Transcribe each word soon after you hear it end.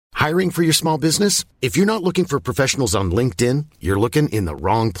Hiring for your small business? If you're not looking for professionals on LinkedIn, you're looking in the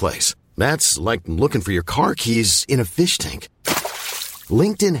wrong place. That's like looking for your car keys in a fish tank.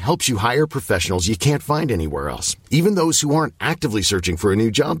 LinkedIn helps you hire professionals you can't find anywhere else, even those who aren't actively searching for a new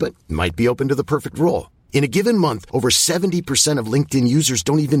job but might be open to the perfect role. In a given month, over 70% of LinkedIn users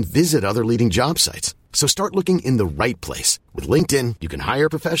don't even visit other leading job sites. So start looking in the right place. With LinkedIn, you can hire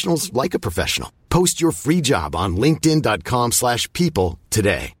professionals like a professional. Post your free job on linkedin.com/people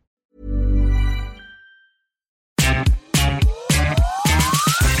today.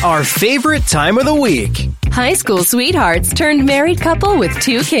 Our favorite time of the week. High school sweethearts turned married couple with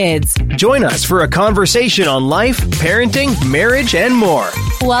 2 kids. Join us for a conversation on life, parenting, marriage, and more.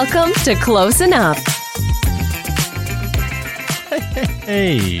 Welcome to Close Enough.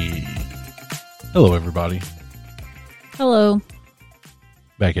 Hey. Hello, everybody. Hello.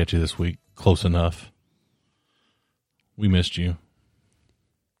 Back at you this week. Close enough. We missed you. Do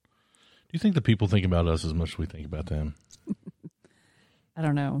you think the people think about us as much as we think about them? I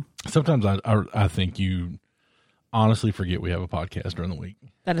don't know. Sometimes I think you honestly forget we have a podcast during the week.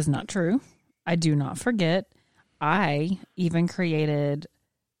 That is not true. I do not forget. I even created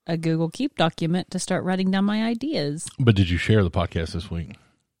a Google Keep document to start writing down my ideas. But did you share the podcast this week?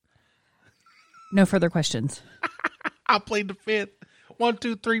 No further questions. I played the fifth. 1,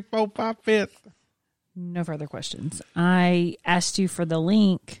 2, 3, 4, 5, fifth. No further questions. I asked you for the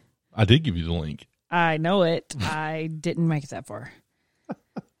link. I did give you the link. I know it. I didn't make it that far.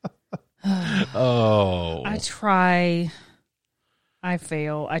 Oh. I try. I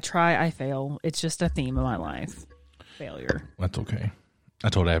fail. I try. I fail. It's just a theme of my life. Failure. That's okay. I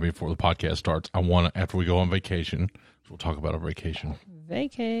told Abby before the podcast starts, I want to, after we go on vacation, we'll talk about our vacation.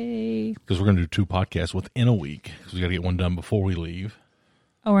 Vacay. Because we're going to do 2 podcasts within a week. Because we got to get one done before we leave.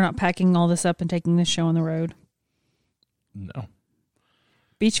 Oh, we're not packing all this up and taking this show on the road? No.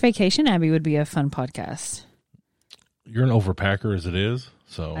 Beach Vacation Abby would be a fun podcast. You're an overpacker as it is,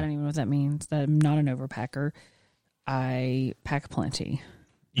 so. I don't even know what that means. That I'm not an overpacker. I pack plenty.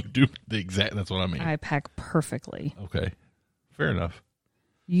 You do the exact, that's what I mean. I pack perfectly. Okay. Fair enough.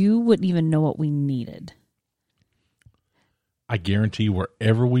 You wouldn't even know what we needed. I guarantee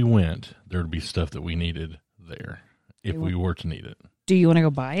wherever we went, there would be stuff that we needed there if we were to need it. Do you want to go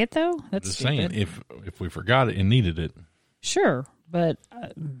buy it, though? That's just stupid. saying, if we forgot it and needed it. Sure, but...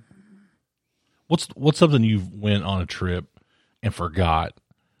 What's something you went on a trip and forgot?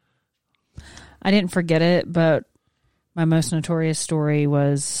 I didn't forget it, but my most notorious story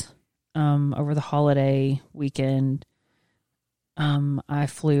was over the holiday weekend. I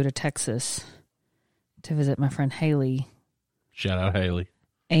flew to Texas to visit my friend Haley. Shout out Haley.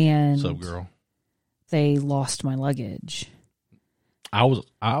 And what's up, girl? They lost my luggage. I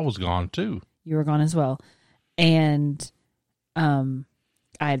was gone too. You were gone as well. And I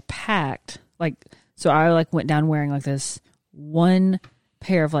had packed so I went down wearing this one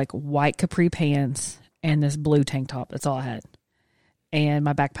pair of white capri pants and this blue tank top. That's all I had. And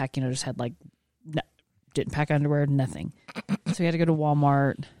my backpack, just had didn't pack underwear, nothing. So we had to go to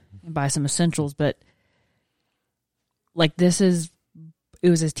Walmart and buy some essentials. But it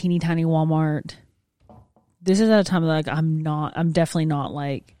was a teeny tiny Walmart. This is at a time I'm definitely not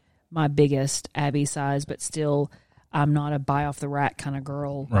my biggest Abby size, but still I'm not a buy off the rack kind of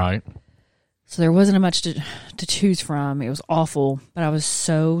girl. Right. So there wasn't much to choose from. It was awful, but I was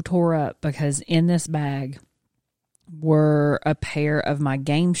so tore up because in this bag were a pair of my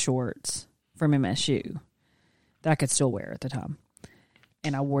game shorts from MSU that I could still wear at the time.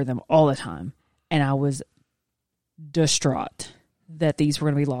 And I wore them all the time. And I was distraught that these were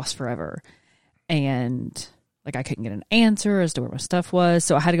going to be lost forever. And I couldn't get an answer as to where my stuff was.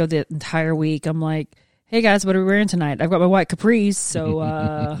 So I had to go the entire week. I'm like, hey guys, what are we wearing tonight? I've got my white capris.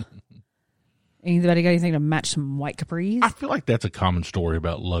 So, anybody got anything to match some white capris? I feel like that's a common story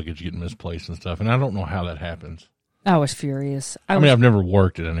about luggage getting misplaced and stuff. And I don't know how that happens. I was furious. I've never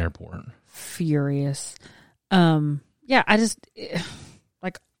worked at an airport. Furious. Yeah, I just,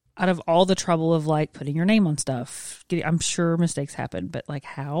 out of all the trouble of putting your name on stuff, I'm sure mistakes happen, but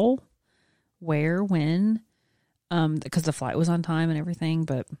how, where, when, because the flight was on time and everything,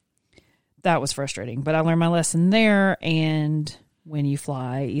 but that was frustrating. But I learned my lesson there, and when you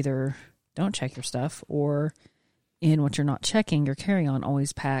fly, either don't check your stuff, or in what you're not checking, your carry-on,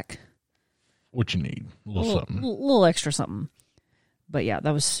 always pack what you need, a little something. A little extra something. But yeah,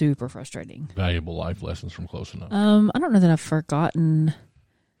 that was super frustrating. Valuable life lessons from Close Enough. I don't know that I've forgotten.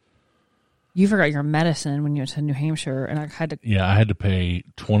 You forgot your medicine when you went to New Hampshire, and I had to. Yeah, I had to pay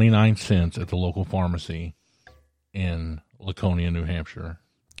 29 cents at the local pharmacy in Laconia, New Hampshire.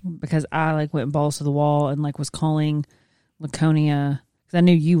 Because I went balls to the wall and was calling Laconia, Because I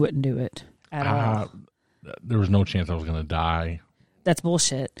knew you wouldn't do it at all. There was no chance I was going to die. That's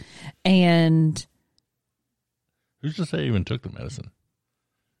bullshit. And who's to say I even took the medicine?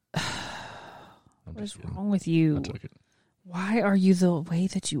 what is wrong with you? I took it. Why are you the way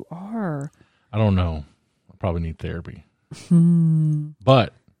that you are? I don't know. I probably need therapy.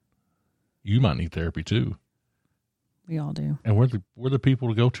 But you might need therapy too. We all do. And we're the people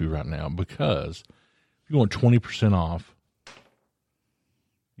to go to right now, because if you want 20% off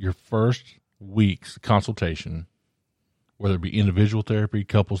your first week's consultation, whether it be individual therapy,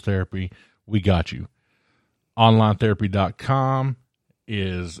 couples therapy, we got you. OnlineTherapy.com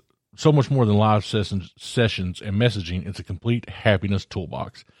is so much more than live sessions and messaging. It's a complete happiness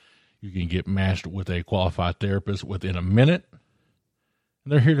toolbox. You can get matched with a qualified therapist within a minute.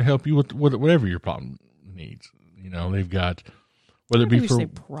 And they're here to help you with whatever your problem needs. You know, they've got, whether it be for... say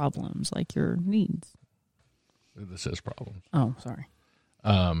problems, like your needs. This says problems. Oh, sorry.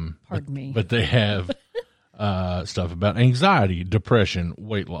 Pardon me. But they have stuff about anxiety, depression,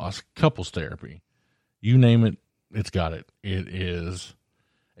 weight loss, couples therapy. You name it, it's got it. It is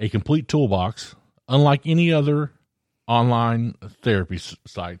a complete toolbox. Unlike any other online therapy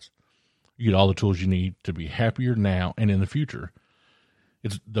sites, you get all the tools you need to be happier now and in the future.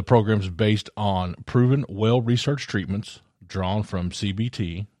 The program's based on proven, well-researched treatments drawn from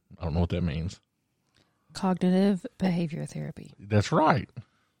CBT. I don't know what that means. Cognitive behavior therapy. That's right.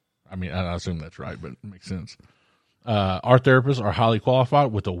 I mean, I assume that's right, but it makes sense. Our therapists are highly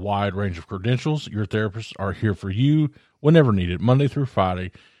qualified with a wide range of credentials. Your therapists are here for you whenever needed, Monday through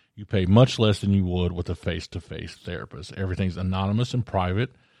Friday. You pay much less than you would with a face-to-face therapist. Everything's anonymous and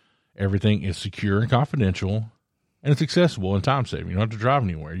private. Everything is secure and confidential. And it's accessible and time-saving. You don't have to drive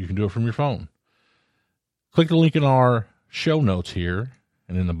anywhere. You can do it from your phone. Click the link in our show notes here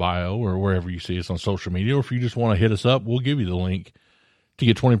and in the bio or wherever you see us on social media. Or if you just want to hit us up, we'll give you the link to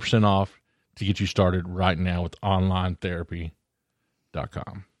get 20% off to get you started right now with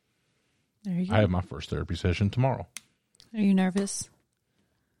OnlineTherapy.com. There you go. I have my first therapy session tomorrow. Are you nervous?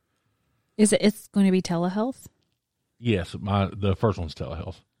 It's going to be telehealth? Yes, the first one's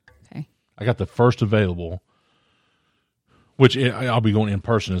telehealth. Okay. I got the first available, which I'll be going in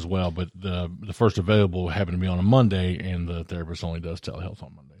person as well, but the first available happened to be on a Monday, and the therapist only does telehealth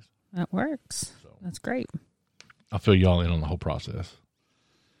on Mondays. That works. So that's great. I'll fill y'all in on the whole process.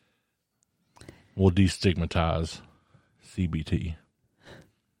 We'll destigmatize CBT.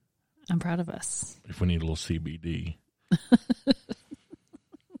 I'm proud of us. If we need a little CBD.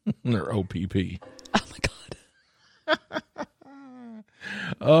 Or OPP. Oh, my God.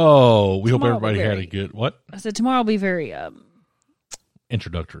 Oh, we hope Tomorrow everybody had a good, what? I said tomorrow will be very...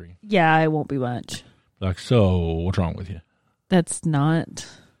 introductory. Yeah, it won't be much. Like, so, what's wrong with you? That's not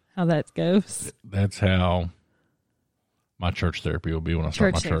how that goes. That's how my church therapy will be when I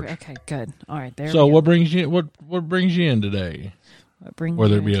start my church. Okay, good. All right, there. So, what brings you in today? What brings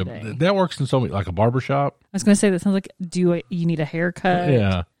Whether you it be in today? that works in so many, like a barbershop. I was going to say that sounds like you need a haircut?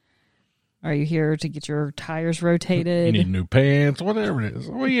 Yeah. Are you here to get your tires rotated? You need new pants, whatever it is.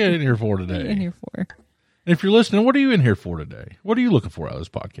 What are you in here for today? What are you in here for? And if you're listening, what are you in here for today? What are you looking for out of this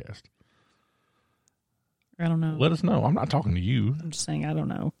podcast? I don't know. Let us know. I'm not talking to you. I'm just saying I don't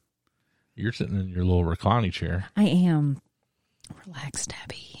know. You're sitting in your little reclining chair. I am. Relaxed,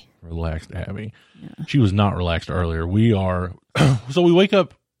 Abby. Relaxed, Abby. Yeah. She was not relaxed earlier. We are. So we wake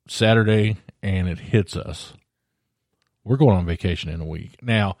up Saturday and it hits us. We're going on vacation in a week.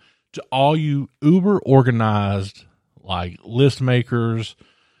 Now, to all you uber organized, like list makers,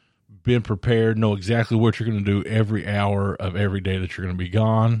 been prepared, know exactly what you're going to do every hour of every day that you're going to be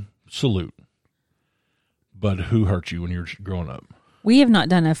gone, salute. But who hurt you when you were growing up? We have not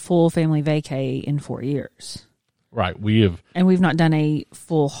done a full family vacay in 4 years. Right. We have. And we've not done a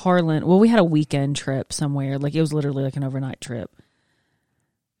full Harlan. Well, we had a weekend trip somewhere. Like, it was literally like an overnight trip.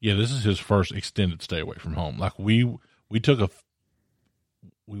 Yeah, this is his first extended stay away from home. Like, we went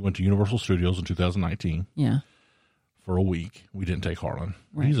to Universal Studios in 2019. Yeah. For a week. We didn't take Harlan.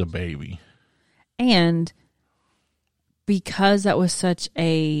 Right. He's a baby. And because that was such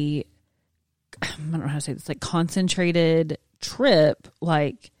a, I don't know how to say this, like concentrated trip,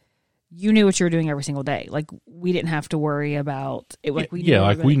 like you knew what you were doing every single day. Like we didn't have to worry about it. Like we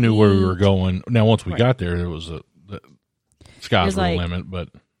knew we knew where we were going. Now, once we got there, there was the sky's the limit, but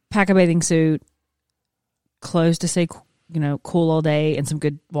pack a bathing suit, clothes to stay, cool all day, and some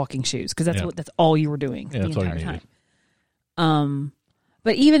good walking shoes. Cause that's all you were doing the entire time.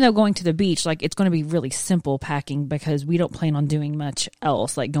 But even though going to the beach, like it's going to be really simple packing because we don't plan on doing much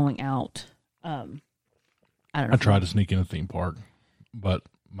else, like going out. I don't know. I tried to sneak in a theme park, but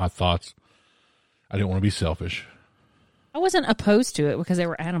my thoughts, I didn't want to be selfish. I wasn't opposed to it because they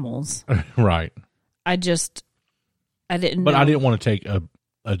were animals. Right. I didn't But know. I didn't want to take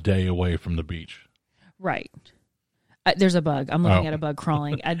a day away from the beach. Right. There's a bug. I'm looking Oh. at a bug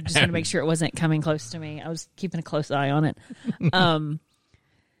crawling. I just want to make sure it wasn't coming close to me. I was keeping a close eye on it.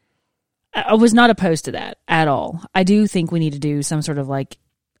 I was not opposed to that at all. I do think we need to do some sort of like,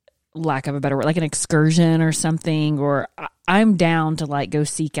 lack of a better word, like an excursion or something, or I'm down to like go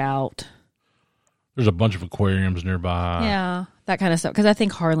seek out. There's a bunch of aquariums nearby. Yeah, that kind of stuff. Because I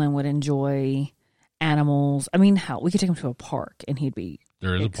think Harlan would enjoy animals. I mean, hell, we could take him to a park and he'd be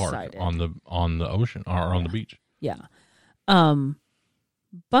There is excited. a park on the ocean or on the beach. Yeah.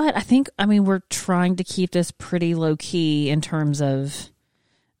 But I think, we're trying to keep this pretty low key in terms of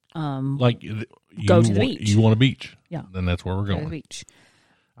Like you go to the beach. You want a beach. Yeah. Then that's where we're go to going. the beach.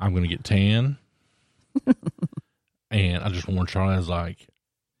 I'm going to get tan. And I just warned Charlie. I was like,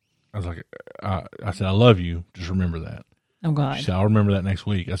 I said, I love you. Just remember that. Oh God. She said, I'll remember that next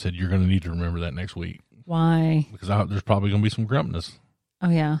week. I said, you're going to need to remember that next week. Why? Because there's probably going to be some grumpness. Oh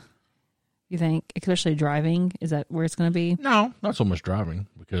yeah. You think, especially driving, is that where it's going to be? No, not so much driving,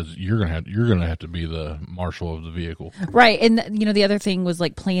 because you're gonna have to be the marshal of the vehicle. Right. And the other thing was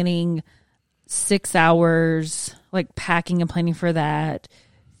like planning 6 hours, like packing and planning for that,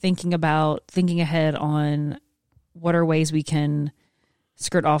 thinking ahead on what are ways we can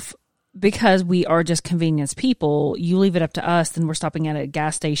skirt off, because we are just convenience people. You leave it up to us, then we're stopping at a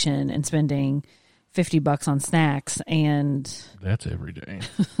gas station and spending $50 on snacks and That's every day.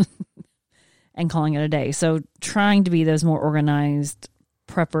 and calling it a day. So trying to be those more organized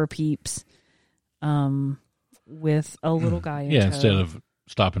prepper peeps with a little guy in Yeah, tow. instead of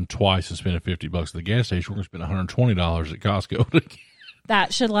stopping twice and spending $50 at the gas station, we're going to spend $120 at Costco.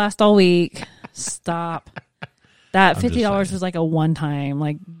 That should last all week. Stop. That I'm just $50 saying. was like a one time.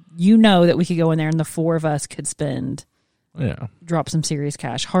 Like, that we could go in there and the four of us could drop some serious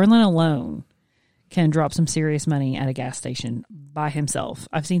cash. Harlan alone can drop some serious money at a gas station by himself.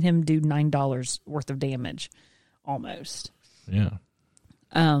 I've seen him do $9 worth of damage almost. Yeah.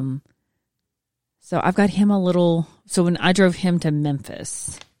 So I've got him so when I drove him to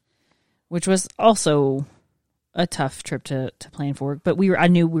Memphis, which was also a tough trip to plan for, but I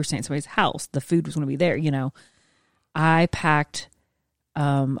knew we were staying at somebody's house. The food was going to be there, I packed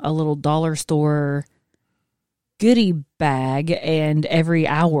a little dollar store goodie bag, and every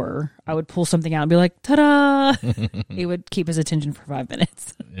hour I would pull something out and be like, ta-da! He would keep his attention for 5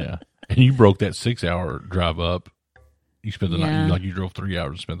 minutes. Yeah. And you broke that 6-hour drive up. You spent the Yeah. night, like you drove 3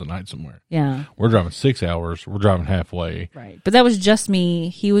 hours and spent the night somewhere. Yeah. We're driving 6 hours. We're driving halfway. Right. But that was just me.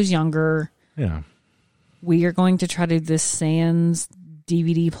 He was younger. Yeah. We are going to try to do this Sans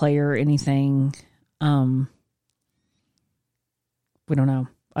DVD player or anything. We don't know.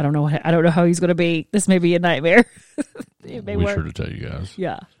 I don't know how he's going to be. This may be a nightmare. It may We work. sure to tell you guys.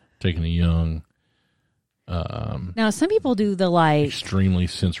 Yeah. Taking a young, Now, some people do the extremely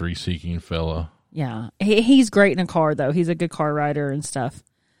sensory seeking fella. yeah. He's great in a car, though. He's a good car rider and stuff.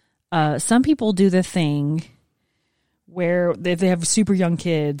 Some people do the thing where if they have super young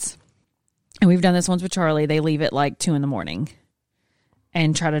kids, and we've done this once with Charlie, they leave at like 2 a.m.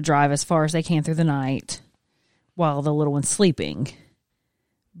 and try to drive as far as they can through the night while the little one's sleeping.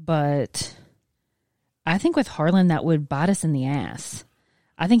 But I think with Harlan, that would bite us in the ass.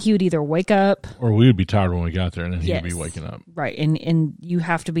 I think he would either wake up. Or we would be tired when we got there, and then he'd Yes. be waking up. Right. And you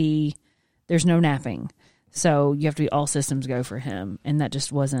have to be, there's no napping. So you have to be all systems go for him. And that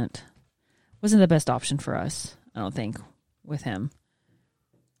just wasn't the best option for us, I don't think, with him.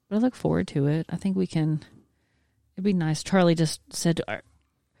 But I look forward to it. I think it'd be nice. Charlie just said,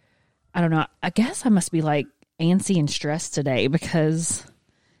 I don't know, I guess I must be like antsy and stressed today, because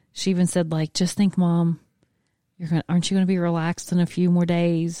she even said, like, just think, Mom, aren't you going to be relaxed in a few more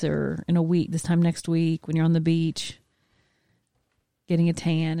days or in a week, this time next week when you're on the beach, getting a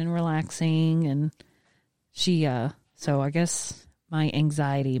tan and relaxing? And she, so I guess my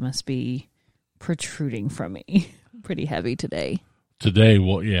anxiety must be protruding from me pretty heavy today. Today,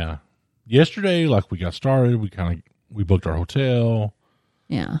 well, yeah. Yesterday, like we got started, we booked our hotel.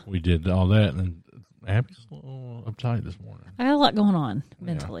 Yeah. We did all that, and then Abby's a little uptight this morning. I got a lot going on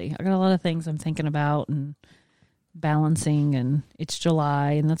mentally. I got a lot of things I'm thinking about and balancing, and it's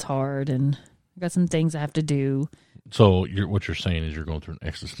July and that's hard, and I got some things I have to do. So what you're saying is you're going through an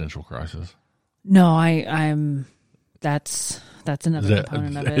existential crisis. No, I'm that's another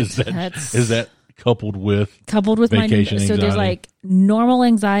component of it. Is that coupled with coupled with vacation so there's anxiety? like normal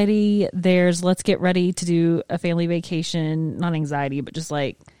anxiety, there's let's get ready to do a family vacation, not anxiety, but just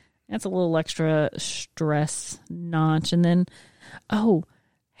like that's a little extra stress notch. And then, oh,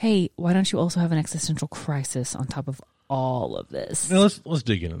 hey, why don't you also have an existential crisis on top of all of this. Now let's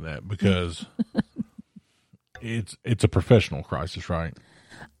dig into that because it's a professional crisis, right?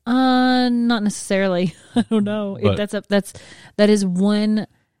 Not necessarily. I don't know. That is one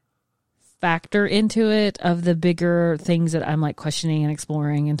factor into it of the bigger things that I'm like questioning and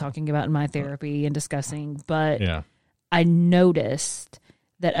exploring and talking about in my therapy and discussing. But Yeah. I noticed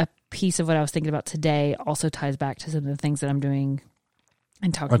that a piece of what I was thinking about today also ties back to some of the things that I'm doing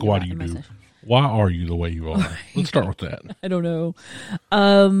and talking Like, about. why do you in my do? session. Why are you the way you are? Let's start with that. I don't know.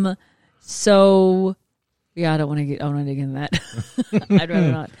 So yeah, I don't want to dig into that. I'd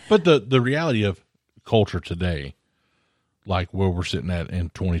rather not. But the reality of culture today, like where we're sitting at in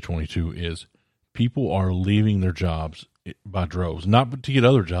 2022, is people are leaving their jobs by droves, not to get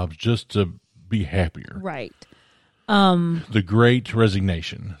other jobs, just to be happier. Right. The Great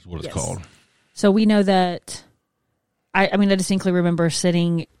Resignation is what it's Yes. called. So we know that. I mean, I distinctly remember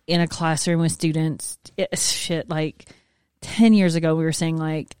sitting in a classroom with students. Like 10 years ago, we were saying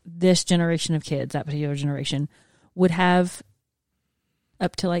like this generation of kids, that particular generation, would have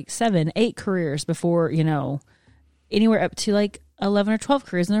up to like 7, 8 careers before, anywhere up to like 11 or 12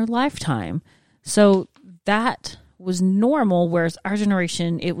 careers in their lifetime. So that was normal. Whereas our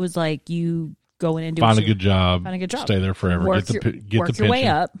generation, it was like you go in and Find a good job, stay there forever, work get the your pension. way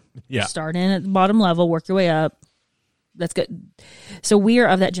up. Yeah. Start in at the bottom level, work your way up. That's good. So we are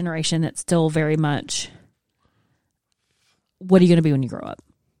of that generation that's still very much, what are you going to be when you grow up?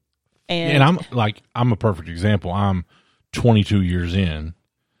 And I'm a perfect example. I'm 22 years in.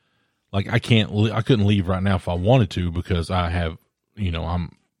 Like I couldn't leave right now if I wanted to because I have,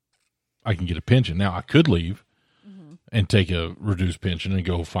 I can get a pension. Now I could leave and take a reduced pension and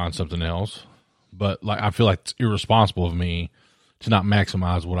go find something else. But like, I feel like it's irresponsible of me to not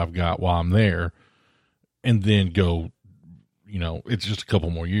maximize what I've got while I'm there and then go, it's just a couple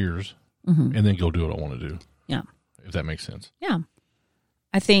more years and then go do what I want to do. Yeah. If that makes sense. Yeah.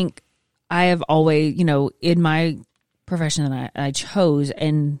 I think I have always, in my profession that I chose,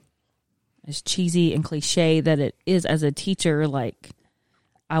 and as cheesy and cliche that it is as a teacher, like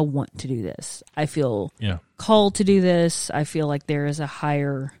I want to do this. I feel called to do this. I feel like there is a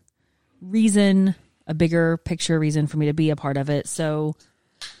higher reason, a bigger picture reason for me to be a part of it. So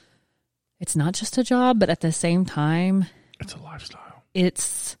it's not just a job, but at the same time, it's a lifestyle.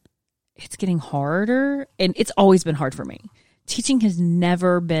 It's getting harder, and it's always been hard for me. Teaching has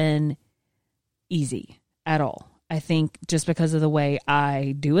never been easy at all. I think just because of the way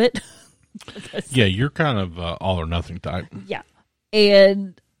I do it. Yeah, you're kind of all or nothing type. Yeah.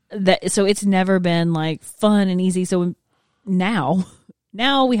 And so it's never been like fun and easy. So now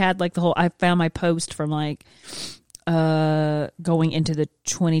we had like I found my post from like going into the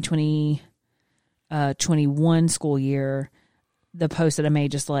 2020 21 school year, the post that I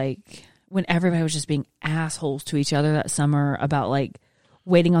made just like when everybody was just being assholes to each other that summer about like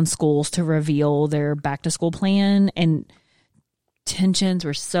waiting on schools to reveal their back to school plan, and tensions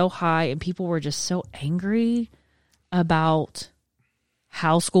were so high and people were just so angry about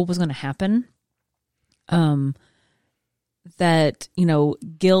how school was going to happen. That,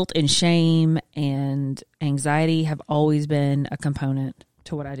 guilt and shame and anxiety have always been a component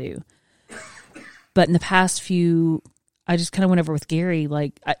to what I do. But in the past few, I just kind of went over with Gary,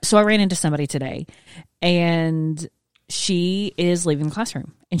 so I ran into somebody today, and she is leaving the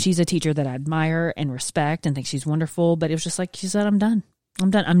classroom, and she's a teacher that I admire and respect and think she's wonderful. But it was just like, she said, I'm done.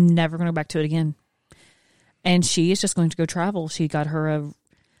 I'm never going to go back to it again. And she is just going to go travel. She got her a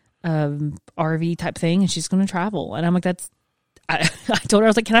RV type thing, and she's going to travel. And I'm like, I told her, I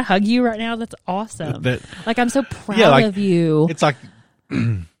was like, can I hug you right now? That's awesome. I'm so proud of you. It's like,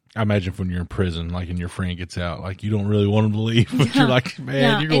 I imagine when you're in prison, like, and your friend gets out, like, you don't really want him to leave, but you're like,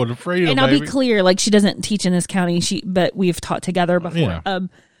 man, you're going to freedom, and baby. I'll be clear, like, she doesn't teach in this county, but we've taught together before. Yeah.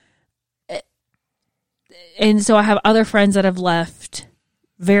 And so I have other friends that have left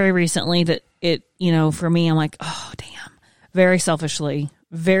very recently that for me, I'm like, oh, damn. Very selfishly,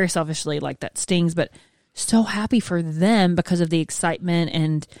 like that stings, but so happy for them because of the excitement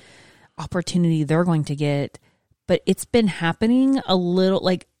and opportunity they're going to get. But it's been happening a little,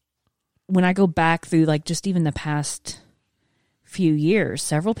 like, when I go back through, like, just even the past few years,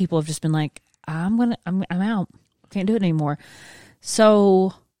 several people have just been like, I'm out. Can't do it anymore.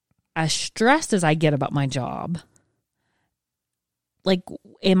 So as stressed as I get about my job, like,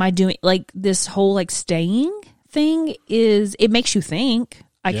 am I doing, like, this whole, like, staying thing it makes you think.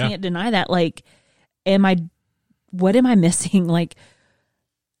 I can't deny that. Like, what am I missing? Like,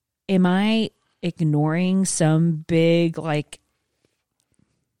 am I ignoring some big, like,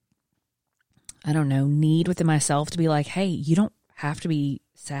 I don't know, need within myself to be like, hey, you don't have to be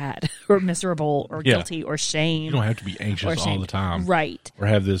sad or miserable or Yeah. guilty or shame. You don't have to be anxious all shame. the time. Right. Or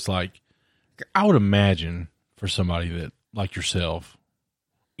have this, like, I would imagine for somebody that, like yourself,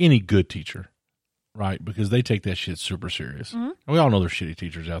 any good teacher, right? Because they take that shit super serious. Mm-hmm. And we all know there's shitty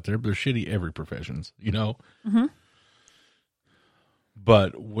teachers out there, but they're shitty every professions, you know? Mm-hmm.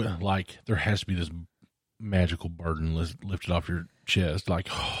 But, like, there has to be this magical burden lifted off your chest. Like,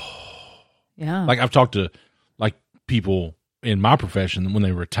 Yeah. like I've talked to, like, people in my profession when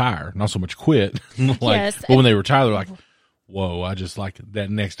they retire, not so much quit, like, Yes. but when they retire, they're like, whoa, I just, like, that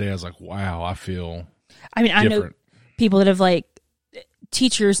next day, I was like, wow, I feel I mean, I know different. people that have like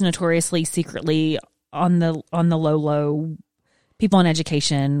teachers notoriously secretly on the low, people in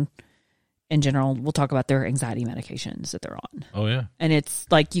education in general will talk about their anxiety medications that they're on. Oh, yeah. And it's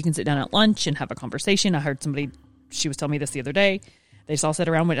like you can sit down at lunch and have a conversation. I heard somebody, she was telling me this the other day. They just all sat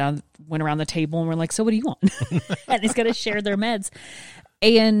around, went around the table and were like, so what do you want? And it's going to share their meds.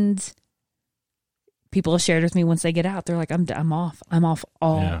 And people have shared with me once they get out, they're like, I'm off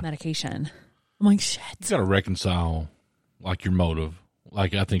all medication. I'm like, shit. You got to reconcile, like, your motive.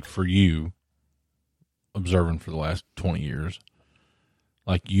 Like, I think for you, observing for the last 20 years,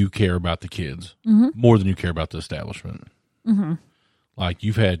 like, you care about the kids more than you care about the establishment. Mm-hmm. Like,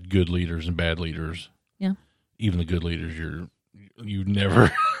 you've had good leaders and bad leaders. Yeah. Even the good leaders, you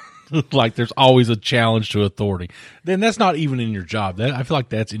never, like, there's always a challenge to authority. Then that's not even in your job. That I feel like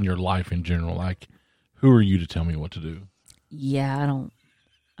that's in your life in general. Like, who are you to tell me what to do? Yeah,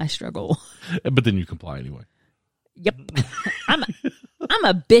 I struggle. But then you comply anyway. Yep. I'm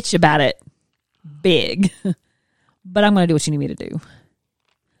a bitch about it. Big. But I'm going to do what you need me to do.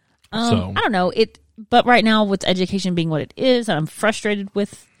 So I don't know. But right now with education being what it is, I'm frustrated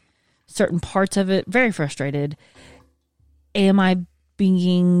with certain parts of it. Very frustrated. Am I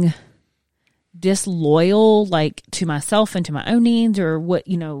being disloyal, like, to myself and to my own needs, or what,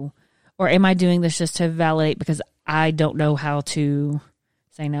 or am I doing this just to validate because I don't know how to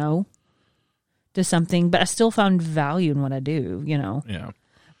say no to something, but I still found value in what I do, Yeah.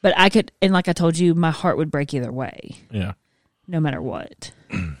 But I could, and like I told you, my heart would break either way, Yeah. no matter what.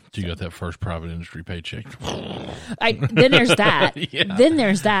 So you got that first private industry paycheck. Then there's that. Yeah. Then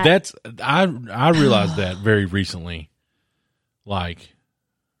there's that. That's I realized that very recently. Like,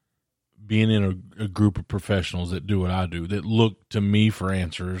 being in a group of professionals that do what I do, that look to me for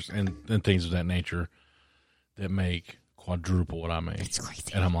answers and things of that nature, that make quadruple what I make. It's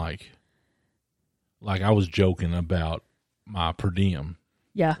crazy. And I'm like I was joking about my per diem,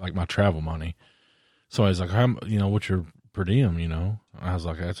 Yeah. like my travel money. So I was like, what's your per diem, And I was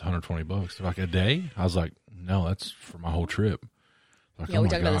like, that's $120. Like, a day? I was like, no, that's for my whole trip. Like, Yeah, oh we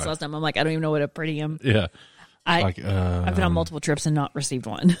my talked about this God. last time. I'm like, I don't even know what a per diem. Yeah. I've been on multiple trips and not received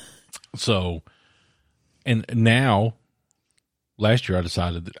one. So, and now, last year I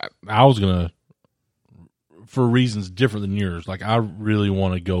decided that I was going to, for reasons different than yours, like, I really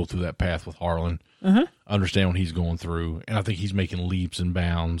want to go through that path with Harlan, understand what he's going through, and I think he's making leaps and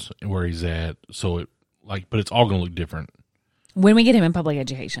bounds where he's at. So, but it's all going to look different. When we get him in public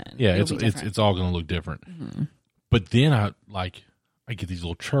education. Yeah, it'll be different. it's all going to look different. Mm-hmm. But then I get these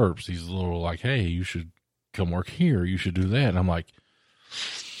little chirps, these little, like, hey, you should come work here, you should do that. And I'm like,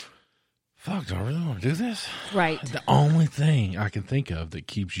 fuck, do I really want to do this? Right. The only thing I can think of that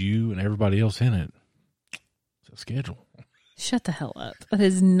keeps you and everybody else in it is a schedule. Shut the hell up. That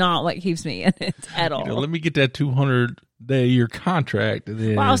is not what keeps me in it at all. Let me get that 200-day-year contract. And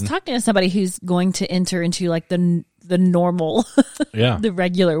then, Well, I was talking to somebody who's going to enter into like the normal, yeah, the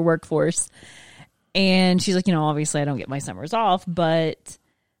regular workforce. And she's like, obviously I don't get my summers off, but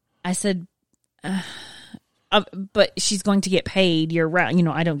I said, but she's going to get paid year round.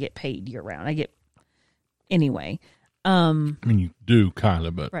 I don't get paid year round. I get anyway. I mean, you do kind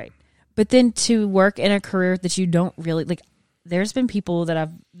of, but Right. But then to work in a career that you don't really like, there's been people that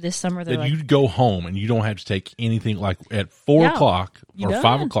I've this summer that that like, you go home and you don't have to take anything, like at 4 Yeah, o'clock you or done.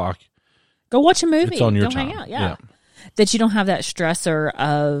 5 o'clock. go watch a movie. It's on your Go time. hang out. Yeah. That you don't have that stressor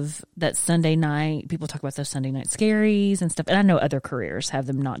of that Sunday night. People talk about those Sunday night scaries and stuff. And I know other careers have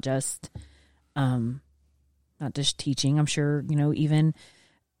them, not just teaching. I'm sure, even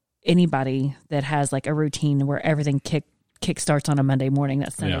anybody that has like a routine where everything kick starts on a Monday morning,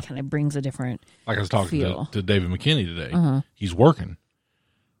 that Sunday kind of brings a different Like I was talking feel. to David McKinney today. He's working.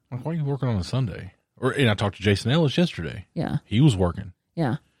 I'm like, why are you working on a Sunday? And I talked to Jason Ellis yesterday. Yeah. He was working.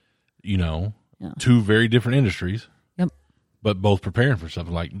 Yeah. Yeah. Two very different industries. Yep. But both preparing for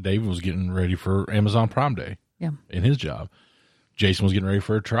something. Like, David was getting ready for Amazon Prime Day. Yeah. In his job. Jason was getting ready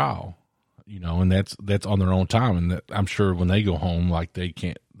for a trial. And that's on their own time. And that, I'm sure when they go home, like, they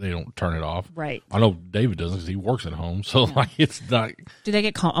they don't turn it off. Right. I know David doesn't because he works at home, so like it's not. Do they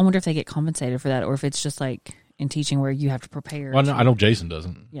get? I wonder if they get compensated for that, or if it's just like in teaching where you have to prepare. Well, I know Jason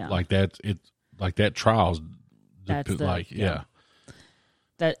doesn't. Yeah. Like that. It's like that trials. That's Yeah.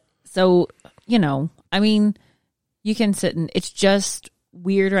 That so I mean, you can sit and it's just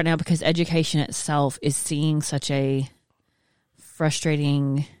weird right now because education itself is seeing such a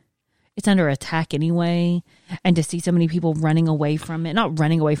frustrating. It's under attack anyway, and to see so many people running away from it, not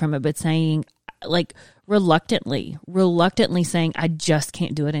running away from it, but saying like reluctantly saying, I just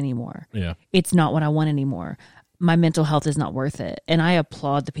can't do it anymore. Yeah. It's not what I want anymore. My mental health is not worth it. And I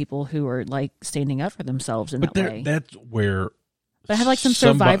applaud the people who are like standing up for themselves in that way. That's where. But I have like some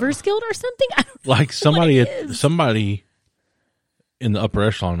survivor's guilt or something. I don't know like somebody in the upper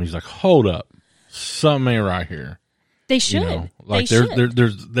echelon, he's like, hold up, something ain't right here. They should. Like they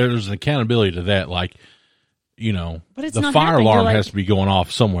there's an accountability to that. Like, but it's the not fire happening. alarm Like, has to be going off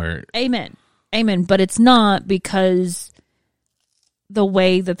somewhere. Amen. But it's not because the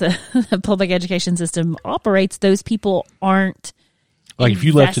way that the public education system operates, those people aren't. Like if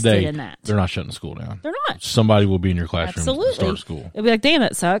you left today, in that. they're not shutting the school down. They're not. Somebody will be in your classroom Absolutely. to start school. It'll be like, damn,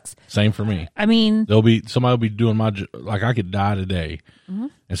 that sucks. Same for me. I mean, somebody will be doing like I could die today,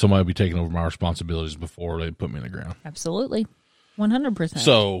 and somebody will be taking over my responsibilities before they put me in the ground. absolutely, 100%.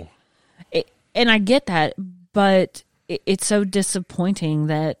 So, and I get that, but it's so disappointing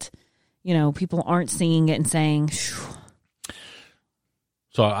that people aren't seeing it and saying. Phew.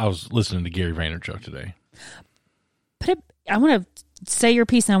 So I was listening to Gary Vaynerchuk today. I want to say your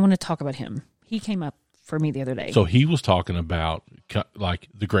piece, and I want to talk about him. He came up for me the other day. So he was talking about like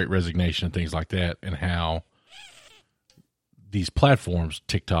the Great Resignation and things like that, and how these platforms,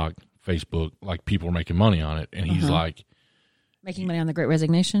 TikTok, Facebook, like people are making money on it, and he's like making money on the Great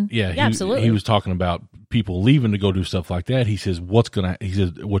Resignation. Yeah, absolutely. He was talking about people leaving to go do stuff like that. He says what's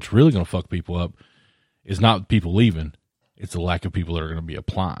really gonna fuck people up is not people leaving. It's the lack of people that are going to be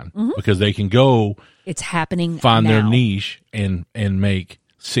applying because they can go. It's happening. Find now. their niche and make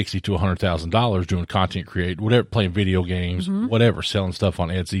 $60,000 to $100,000 doing content create, whatever, playing video games, whatever, selling stuff on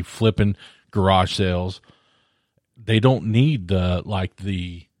Etsy, flipping garage sales. They don't need the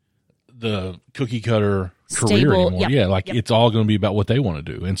cookie cutter career anymore. Yep, yeah, it's all going to be about what they want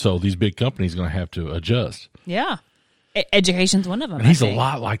to do, and so these big companies are going to have to adjust. Yeah. Education's one of them. And he's a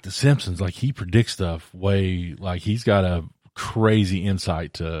lot like The Simpsons. Like he predicts stuff way, like he's got a crazy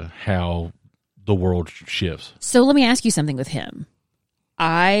insight to how the world shifts. So let me ask you something with him.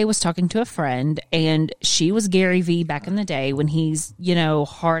 I was talking to a friend, and she was Gary V back in the day when he's,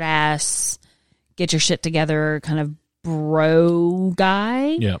 hard ass, get your shit together kind of bro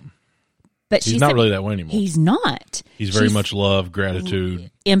guy. Yeah. But he's not really that way anymore. He's not. He's very much love, gratitude,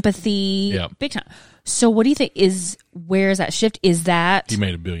 empathy, big time. So what do you think where is that shift? Is that he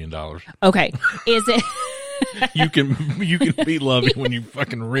made $1 billion? Okay. Is it you can be loving when you're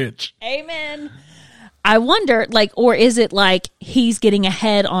fucking rich. Amen. I wonder, or is it like he's getting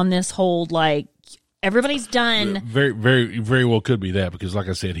ahead on this whole everybody's done? Very, very, very well could be that because, like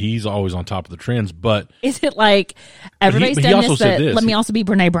I said, he's always on top of the trends. But is it like everybody's he done also this? said But this. let me also be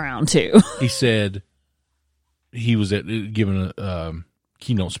Brene Brown too. He said he was giving a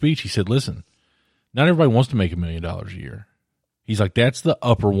keynote speech. He said, "Listen, not everybody wants to make $1 million a year." He's like, "That's the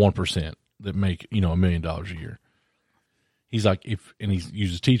upper 1% that make $1 million a year." He's like, and he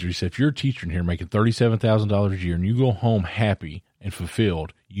uses teacher. He said, if you're a teacher in here making $37,000 a year and you go home happy and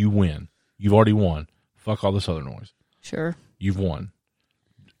fulfilled, you win. You've already won. Fuck all this other noise. Sure. You've won.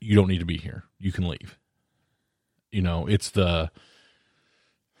 You don't need to be here. You can leave. It's the.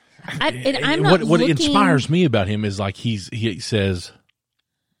 I'm not what looking... inspires me about him is like he says,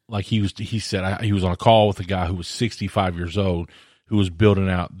 like he said he was on a call with a guy who was 65 years old who was building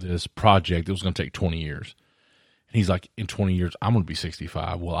out this project that was going to take 20 years. And he's like, in 20 years, I'm going to be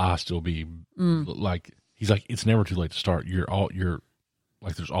 65. Will I still be he's like, it's never too late to start. You're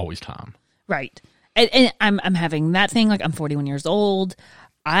like, there's always time. Right. And I'm having that thing. Like I'm 41 years old.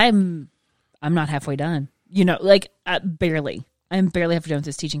 I'm not halfway done, barely. I'm barely halfway done with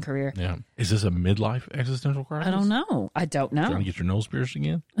this teaching career. Yeah. Is this a midlife existential crisis? I don't know. Trying to get your nose pierced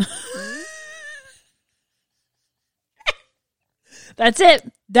again? That's it.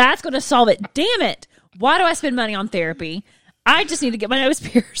 That's going to solve it. Damn it. Why do I spend money on therapy? I just need to get my nose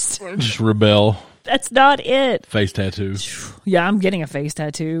pierced. Just rebel. That's not it. Face tattoo. Yeah, I'm getting a face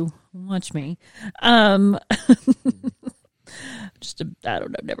tattoo. Watch me. I don't know.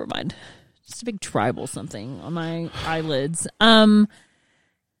 Never mind. Just a big tribal something on my eyelids.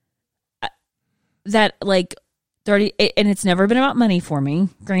 That 30, and it's never been about money for me.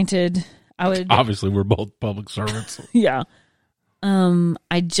 Granted, I would. Obviously, we're both public servants. Yeah.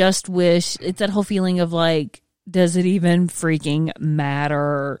 I just wish it's that whole feeling of like, does it even freaking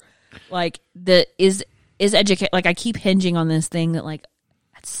matter? Like is educate, like I keep hinging on this thing that like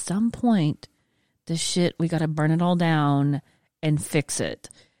at some point the shit, we got to burn it all down and fix it.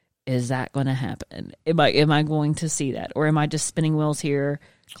 Is that going to happen? Am I going to see that? Or am I just spinning wheels here,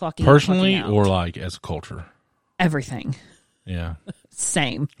 clocking personally in, clocking out? Or like as a culture? Everything. Yeah.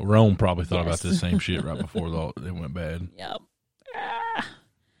 Same. Rome probably thought about this same shit right before it went bad. Yep.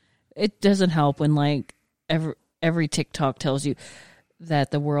 It doesn't help when like every TikTok tells you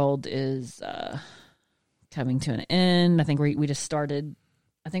that the world is coming to an end. I think we just started.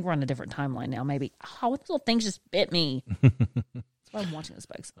 I think we're on a different timeline now. Maybe. Oh, what little things just bit me. That's why I'm watching this,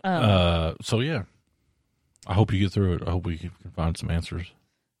 folks. So yeah, I hope you get through it. I hope we can find some answers.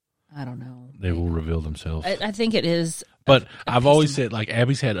 I don't know. They will reveal themselves. I think it is. But I've always said, like,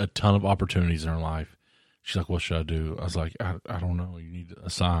 Abby's had a ton of opportunities in her life. She's like, what should I do? I was like, I don't know. You need a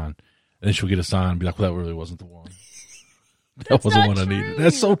sign. And then she'll get a sign and be like, well, that really wasn't the one. That wasn't what I needed.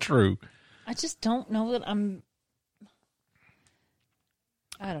 That's so true. I just don't know that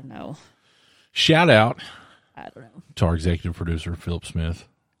I don't know. Shout out I don't know. to our executive producer, Philip Smith.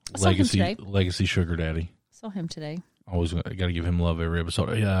 I saw him today. Legacy Sugar Daddy. Saw him today. Always got to give him love every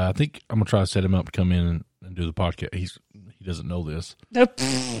episode. Yeah, I think I'm going to try to set him up to come in and do the podcast. He doesn't know this.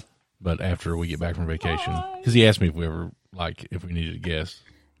 But after we get back from vacation. Because he asked me if we needed a guest.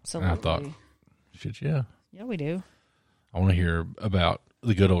 Absolutely. And I thought, shit, yeah. Yeah, we do. I want to hear about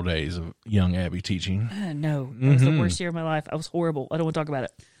the good old days of young Abby teaching. No, that was the worst year of my life. I was horrible. I don't want to talk about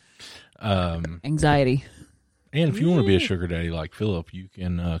it. Anxiety. And if you want to be a sugar daddy like Philip, you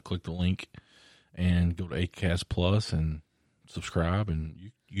can click the link and go to Acast Plus and subscribe, and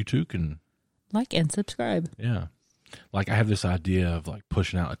you too can like and subscribe. Yeah, like I have this idea of like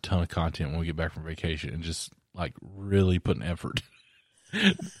pushing out a ton of content when we get back from vacation and just like really putting effort.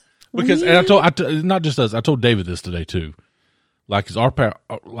 Because and I told not just us, I told David this today too. Like, cause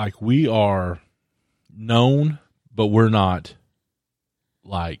like we are known, but we're not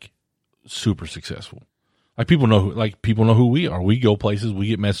like super successful. Like people know who we are. We go places. We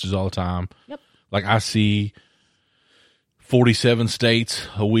get messages all the time. Yep. Like I see 47 states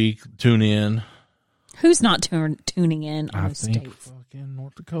a week tune in. Who's not tuning in on I think states? fucking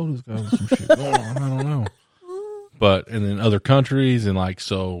North Dakota's got some shit going on. I don't know. But and then other countries and like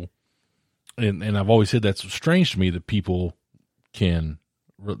so, and I've always said that's strange to me that people can.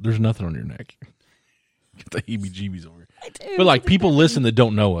 There's nothing on your neck. Get the heebie-jeebies over here. I do. But like people listen that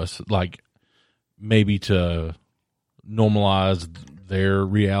don't know us, like maybe to normalize their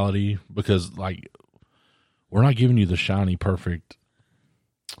reality because like we're not giving you the shiny perfect.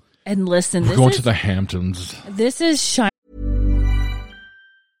 And listen, we're going to the Hamptons. This is shiny.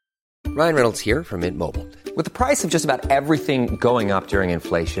 Ryan Reynolds here from Mint Mobile. With the price of just about everything going up during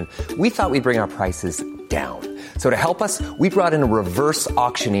inflation, we thought we'd bring our prices down. So to help us, we brought in a reverse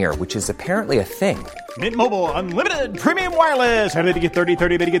auctioneer, which is apparently a thing. Mint Mobile Unlimited Premium Wireless. How to get 30,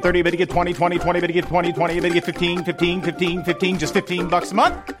 30, bit to get 30, bit to get 20, 20, 20, bit to get 20, 20, bit to get 15, 15, 15, 15, just $15 a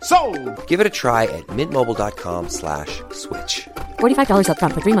month? Sold! Give it a try at mintmobile.com/switch. $45 up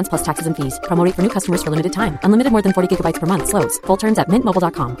front for 3 months plus taxes and fees. Promo rate for new customers for limited time. Unlimited more than 40 gigabytes per month. Slows full terms at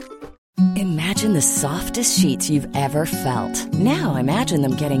mintmobile.com. Imagine the softest sheets you've ever felt. Now imagine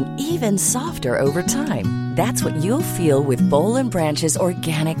them getting even softer over time. That's what you'll feel with Boll & Branch's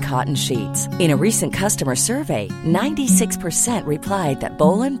organic cotton sheets. In a recent customer survey, 96% replied that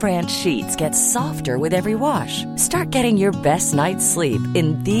Boll & Branch sheets get softer with every wash. Start getting your best night's sleep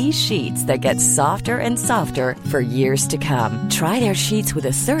in these sheets that get softer and softer for years to come. Try their sheets with a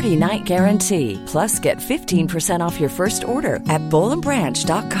 30-night guarantee. Plus, get 15% off your first order at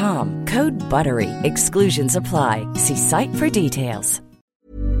bollandbranch.com. Code BUTTERY. Exclusions apply. See site for details.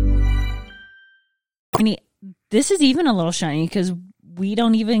 I mean, this is even a little shiny because we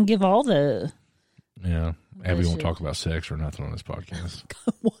don't even give all the. Yeah, Abby won't talk about sex or nothing on this podcast.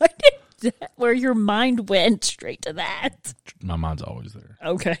 What is that? Where your mind went straight to that? My mind's always there.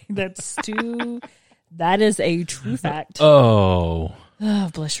 Okay, that's too. That is a true fact. Oh,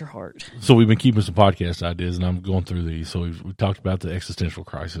 bless your heart. So we've been keeping some podcast ideas, and I'm going through these. So we talked about the existential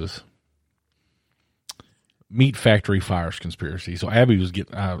crisis. Meat factory fires conspiracy. So Abby was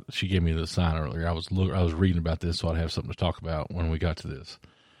she gave me the sign earlier. I was reading about this, so I'd have something to talk about when we got to this.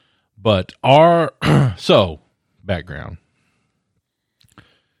 But background.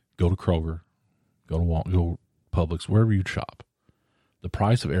 Go to Kroger, go to Walmart, go to Publix, wherever you shop. The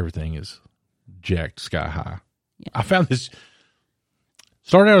price of everything is jacked sky high. Yeah. I found this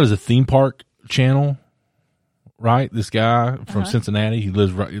started out as a theme park channel right? This guy from Cincinnati. He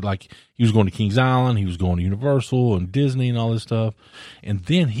lives right, he was going to Kings Island. He was going to Universal and Disney and all this stuff. And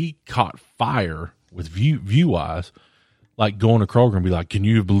then he caught fire with View-Wise, like going to Kroger and be like, can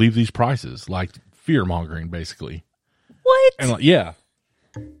you believe these prices? Like fear mongering, basically. What? And yeah.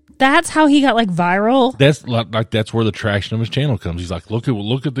 That's how he got viral. That's that's where the traction of his channel comes. He's like,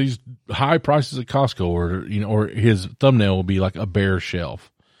 look at these high prices at Costco, or his thumbnail will be like a bare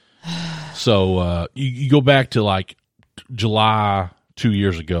shelf. So you go back to July 2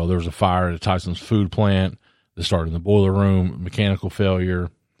 years ago, there was a fire at Tyson's food plant that started in the boiler room, mechanical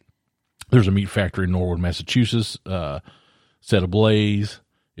failure. There's a meat factory in Norwood, Massachusetts, set ablaze.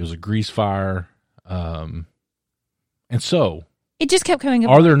 It was a grease fire, and so. It just kept coming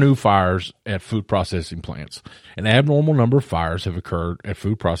up. Are there new fires at food processing plants? An abnormal number of fires have occurred at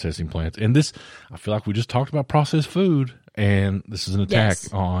food processing plants. And this, I feel like we just talked about processed food, and this is an attack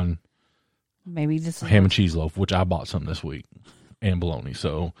on maybe this ham and cheese loaf, which I bought some this week, and bologna.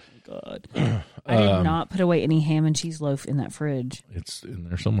 So, God, I did not put away any ham and cheese loaf in that fridge. It's in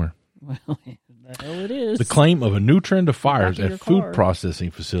there somewhere. Well, the hell it is. The claim of a new trend of fires at food processing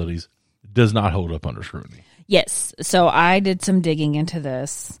facilities does not hold up under scrutiny. Yes. So I did some digging into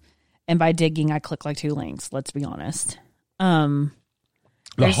this, and by digging, I clicked 2 links. Let's be honest. The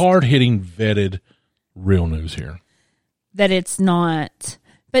hard-hitting, vetted, real news here. That it's not,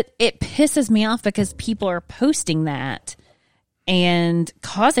 but it pisses me off because people are posting that and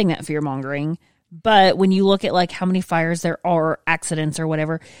causing that fear-mongering. But when you look at how many fires there are, accidents or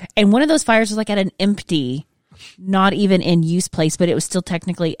whatever, and one of those fires was at an empty, not even in use place, but it was still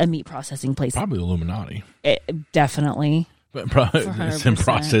technically a meat processing place. Probably Illuminati. Definitely. But probably some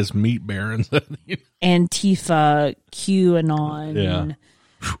processed meat barons. Antifa, QAnon. Yeah.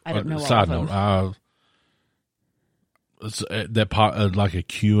 I don't know. Side note, that a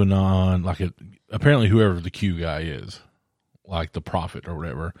QAnon, apparently whoever the Q guy is, like the prophet or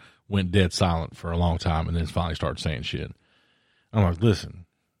whatever, went dead silent for a long time and then finally started saying shit. I'm like, listen.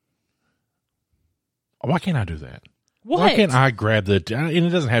 Why can't I do that? What? Why can't I grab and it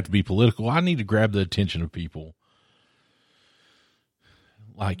doesn't have to be political. I need to grab the attention of people.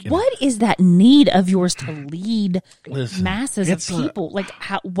 What is that need of yours to lead masses of people?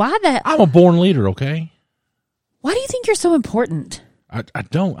 Why that? I'm a born leader, okay? Why do you think you're so important? I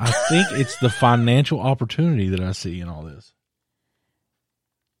don't. I think it's the financial opportunity that I see in all this.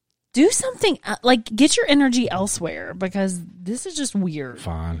 Do something, get your energy elsewhere, because this is just weird.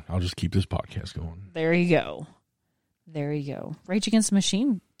 Fine. I'll just keep this podcast going. There you go. Rage Against the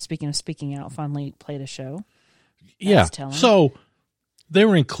Machine, speaking of speaking out, finally played a show. Yeah. So they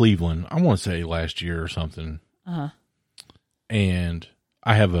were in Cleveland, I want to say last year or something. Uh-huh. And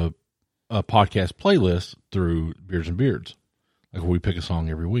I have a podcast playlist through Beards and Beards, where we pick a song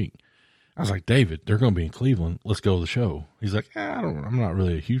every week. I was like, David, they're going to be in Cleveland. Let's go to the show. He's like, I'm not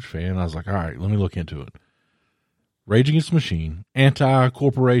really a huge fan. I was like, all right, let me look into it. Rage Against the Machine,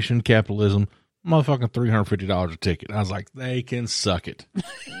 anti-corporation capitalism, motherfucking $350 a ticket. I was like, they can suck it.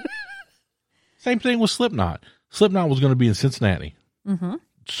 Same thing with Slipknot. Slipknot was going to be in Cincinnati. Mm-hmm.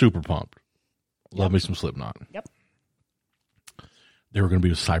 Super pumped. Love me some Slipknot. Yep. They were going to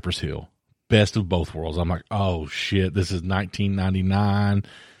be with Cypress Hill. Best of both worlds. I'm like, oh, shit, this is 1999.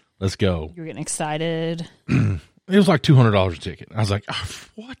 Let's go. You're getting excited. It was like $200 a ticket. I was like, oh,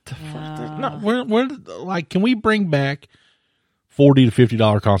 what the fuck? No, can we bring back $40 to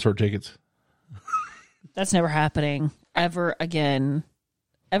 $50 concert tickets? That's never happening ever again.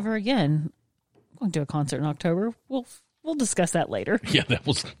 Ever again. I'm going to do a concert in October. We'll discuss that later. Yeah, that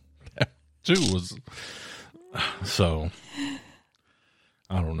too was. So,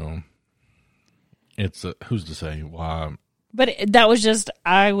 I don't know. It's who's to say why. But that was just,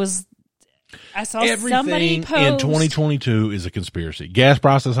 I saw everything somebody post. In 2022 is a conspiracy. Gas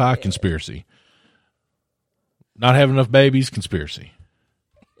prices high, conspiracy. Not having enough babies, conspiracy.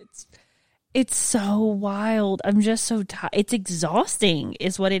 It's so wild. I'm just so tired. It's exhausting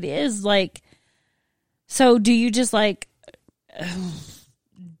is what it is. So do you just do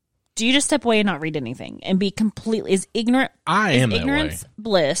you just step away and not read anything and be completely, is ignorance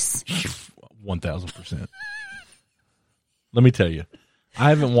bliss? 1000%. Let me tell you, I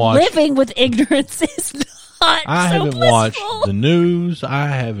haven't watched. Living with ignorance is not. I haven't watched the news. I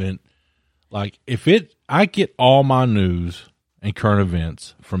haven't I get all my news and current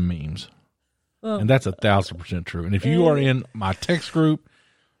events from memes, and that's 1000% true. And if you are in my text group,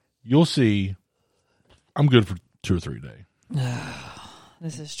 you'll see I'm good for 2 or 3 days.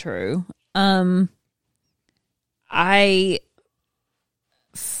 This is true. I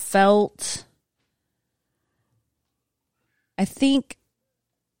felt. I think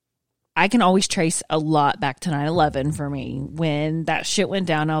I can always trace a lot back to 9/11 for me. When that shit went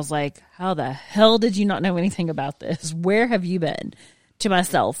down, I was like, how the hell did you not know anything about this? Where have you been? To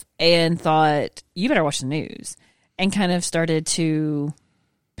myself, and thought, you better watch the news, and kind of started to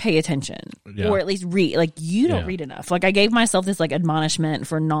pay attention, or at least read. Like, you don't read enough. Like, I gave myself this like admonishment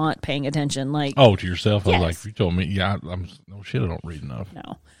for not paying attention. Like, to yourself? Yes. I was like, you told me, I'm no shit, I don't read enough.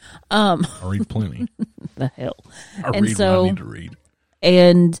 No. I read plenty. The hell. I read what I need to read.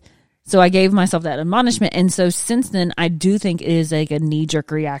 And so I gave myself that admonishment. And so since then, I do think it is like a knee-jerk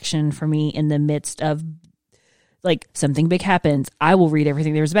reaction for me in the midst of, like, something big happens, I will read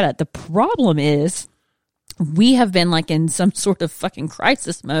everything there is about it. The problem is we have been, like, in some sort of fucking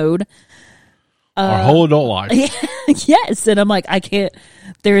crisis mode. Our whole adult life. Yes. And I'm like, I can't,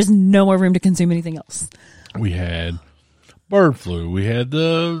 there is no more room to consume anything else. We had bird flu. We had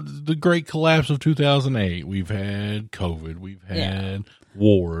the great collapse of 2008. We've had COVID. We've had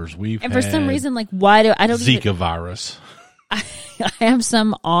wars. And for some reason, like, why do I don't Zika virus. I have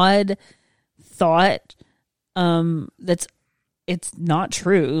some odd thought it's not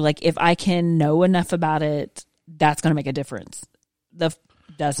true. Like, if I can know enough about it, that's going to make a difference.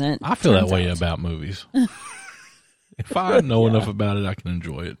 Doesn't. I feel that way about movies. If I know enough about it, I can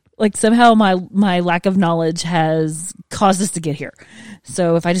enjoy it. Like, somehow my lack of knowledge has caused us to get here.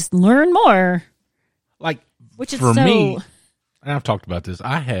 So if I just learn more, like, which is for so, me, and I've talked about this,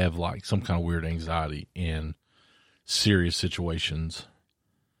 I have like some kind of weird anxiety in serious situations.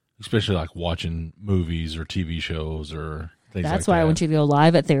 Especially like watching movies or TV shows or things like that. That's why I want you to go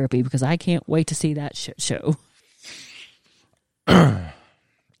live at therapy, because I can't wait to see that shit show.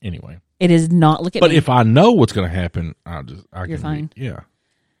 Anyway. It is not, look at but me. If I know what's going to happen, I You're can fine. Yeah.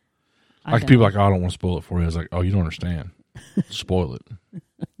 Like people are like, oh, I don't want to spoil it for you. I was like, oh, you don't understand. Spoil it.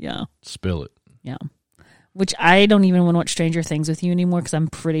 Yeah. Spill it. Yeah. Which I don't even want to watch Stranger Things with you anymore, because I'm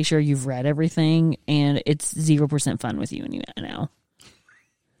pretty sure you've read everything and it's 0% fun with you now.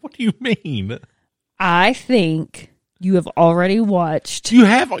 What do you mean? I think you have already watched.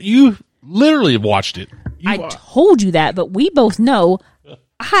 You literally watched it. I told you that, but we both know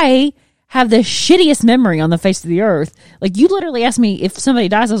I have the shittiest memory on the face of the earth. Like, you literally asked me if somebody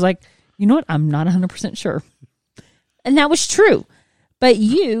dies. I was like, you know what? I'm not 100% sure. And that was true. But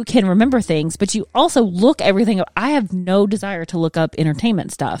you can remember things, but you also look everything up. I have no desire to look up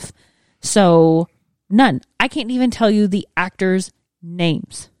entertainment stuff. So, none. I can't even tell you the actors'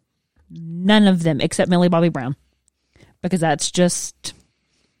 names. None of them except Millie Bobby Brown, because that's just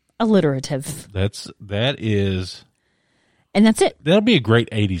alliterative. That is, and that's it. That'll be a great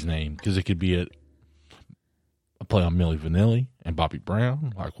 80s name, because it could be a play on Milli Vanilli and Bobby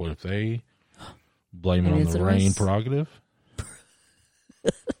Brown. Like, what if they blame it on the rain prerogative?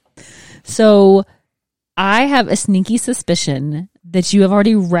 So I have a sneaky suspicion that you have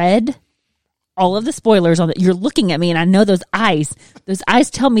already read all of the spoilers on that. You're looking at me, and I know those eyes. Those eyes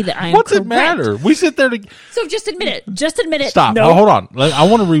tell me that I am What's correct. it matter? We sit there to... So just admit it. Just admit it. Stop. No. Oh, hold on. I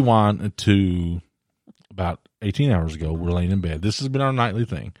want to rewind to about 18 hours ago. We're laying in bed. This has been our nightly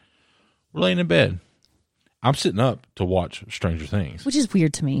thing. We're laying in bed. I'm sitting up to watch Stranger Things. Which is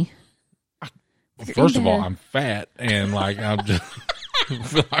weird to me. First of all, I'm fat, and like I'm just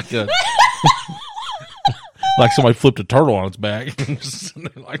feel like somebody flipped a turtle on its back.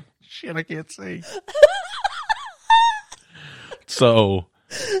 Like, shit, I can't see. So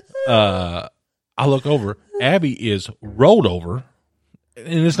I look over. Abby is rolled over,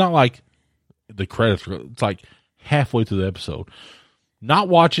 and it's not like the credits. It's like halfway through the episode, not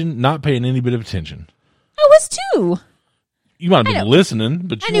watching, not paying any bit of attention. I was too. You might have been listening,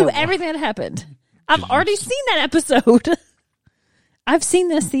 but I knew everything that happened. I've already seen that episode. I've seen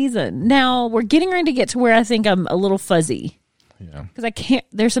this season. Now we're getting ready to get to where I think I'm a little fuzzy. Yeah. Because I can't,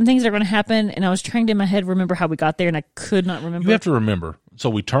 there's some things that are going to happen, and I was trying to in my head remember how we got there, and I could not remember. You have to remember. So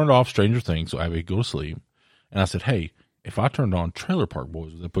we turned off Stranger Things so Abby could go to sleep. And I said, hey, if I turned on Trailer Park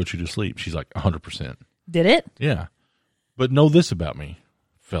Boys, would that put you to sleep? She's like, 100%. Did it? Yeah. But know this about me,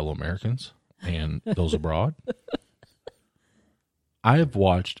 fellow Americans and those abroad. I have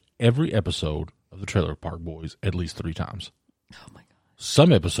watched every episode of the Trailer Park Boys at least 3 times. Oh, my God.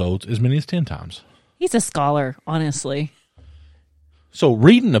 Some episodes as many as 10 times. He's a scholar, honestly. So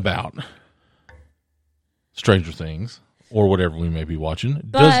reading about Stranger Things or whatever we may be watching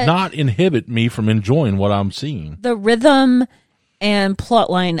does not inhibit me from enjoying what I'm seeing. The rhythm and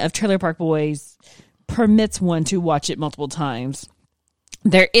plotline of Trailer Park Boys permits one to watch it multiple times.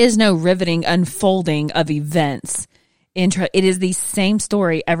 There is no riveting unfolding of events. It is the same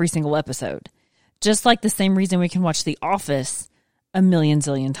story every single episode. Just like the same reason we can watch The Office a million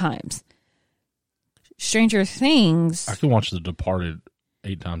zillion times. Stranger Things. I can watch The Departed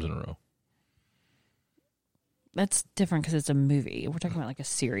 8 times in a row. That's different because it's a movie. We're talking about like a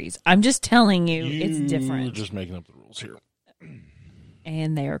series. I'm just telling you, it's different. You're just making up the rules here.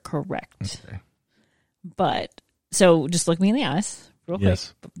 And they are correct. Okay. But, so just look me in the eyes real quick.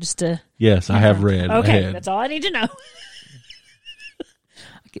 Just to... Yes, I have read. Okay, that's all I need to know.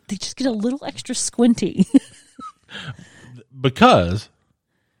 They just get a little extra squinty. Because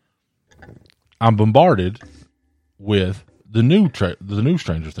I'm bombarded with the new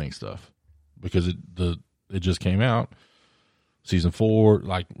Stranger Things stuff. Because it just came out, season 4.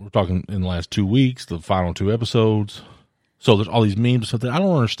 Like we're talking in the last 2 weeks, the final 2 episodes. So there's all these memes and stuff that I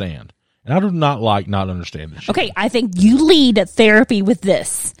don't understand, and I do not like not understanding shit. Okay, I think you lead therapy with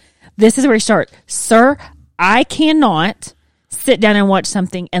this. This is where you start, sir. I cannot sit down and watch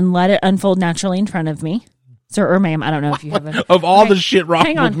something and let it unfold naturally in front of me, sir or ma'am. I don't know if you have of all the shit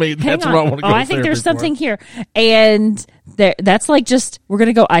wrong with me. That's what I want to go. I think there's something here, and that's like just we're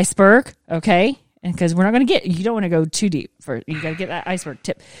gonna go iceberg, okay? And because we're not gonna you don't want to go too deep. You got to get that iceberg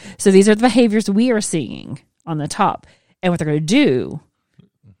tip. So these are the behaviors we are seeing on the top, and what they're gonna do,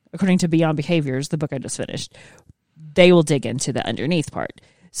 according to Beyond Behaviors, the book I just finished, they will dig into the underneath part.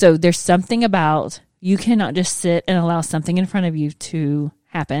 So there's something about you cannot just sit and allow something in front of you to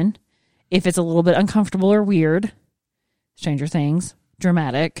happen. If it's a little bit uncomfortable or weird, Stranger Things,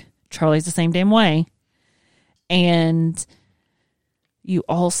 dramatic, Charlie's the same damn way. And you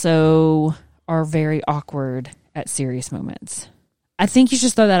also are very awkward at serious moments. I think you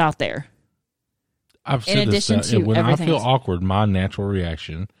should throw that out there. I've said this, when I feel awkward, my natural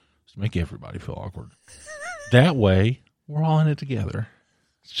reaction is to make everybody feel awkward. That way, we're all in it together.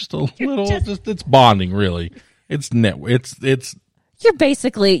 It's just a little, it's bonding, really. It's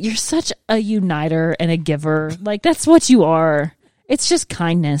you're such a uniter and a giver. Like, that's what you are. It's just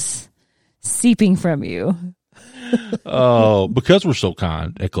kindness seeping from you. Oh, because we're so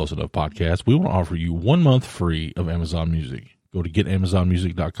kind at Close Enough Podcast, we want to offer you 1 month free of Amazon Music. Go to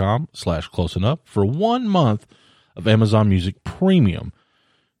getamazonmusic.com/closeenough for 1 month of Amazon Music Premium.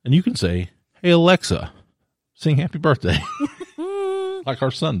 And you can say, hey, Alexa, sing Happy Birthday. Like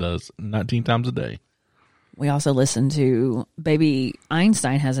our son does 19 times a day. We also listen to Baby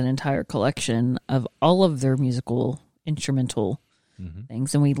Einstein has an entire collection of all of their musical instrumental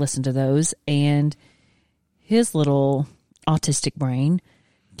things, and we listen to those. And his little autistic brain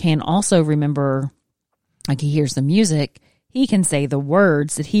can also remember, like he hears the music, he can say the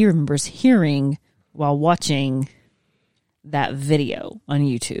words that he remembers hearing while watching that video on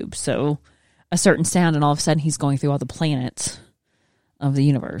YouTube. So a certain sound, and all of a sudden he's going through all the planets of the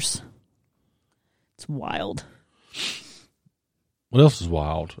universe. It's wild. What else is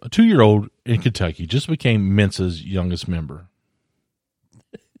wild? A 2-year-old in Kentucky just became Mensa's youngest member.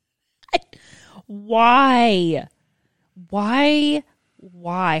 Why?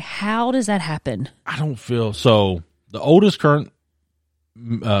 How does that happen? I don't feel so. The oldest current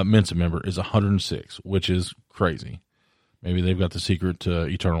Mensa member is 106, which is crazy. Maybe they've got the secret to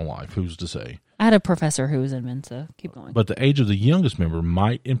eternal life. Who's to say? I had a professor who was in Mensa. Keep going. But the age of the youngest member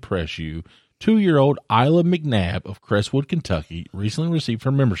might impress you. 2-year-old Isla McNabb of Crestwood, Kentucky, recently received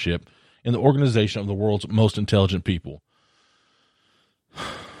her membership in the Organization of the World's Most Intelligent People.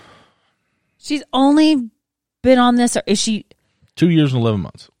 She's only been on this, or is she? 2 years and 11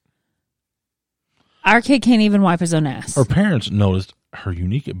 months. Our kid can't even wipe his own ass. Her parents noticed her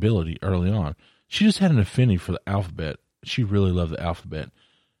unique ability early on. She just had an affinity for the alphabet. She really loved the alphabet.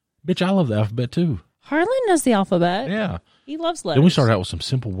 Bitch, I love the alphabet too. Harlan knows the alphabet. Yeah. He loves letters. Then we started out with some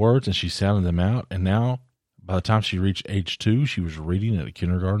simple words, and she sounded them out. And now, by the time she reached age 2, she was reading at a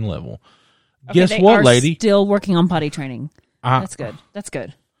kindergarten level. Okay, guess what, lady? Still working on potty training. That's good. That's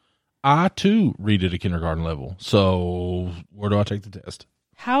good. I, too, read at a kindergarten level. So, where do I take the test?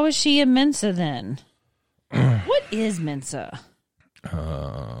 How is she a Mensa then? What is Mensa?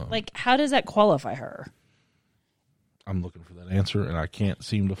 Like, how does that qualify her? I'm looking for that answer, and I can't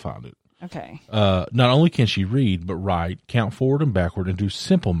seem to find it. Okay. Not only can she read, but write, count forward and backward, and do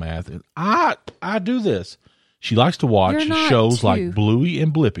simple math. And I do this. She likes to watch shows like Bluey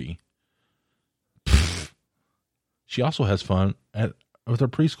and Blippi. She also has fun with her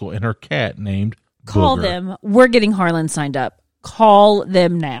preschool and her cat named Call Booger. them. We're getting Harlan signed up. Call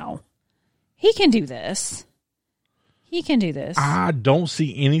them now. He can do this. He can do this. I don't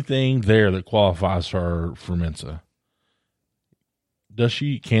see anything there that qualifies her for Mensa. Does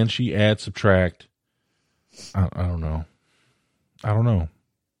she? Can she add, subtract? I don't know. I don't know.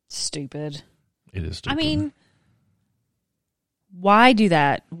 Stupid. It is stupid. I mean, why do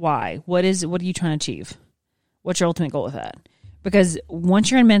that? Why? What are you trying to achieve? What's your ultimate goal with that? Because once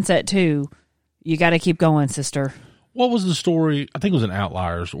you're in Mensa at 2, you got to keep going, sister. What was the story? I think it was in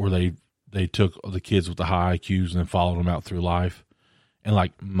Outliers where they they took the kids with the high IQs and then followed them out through life, and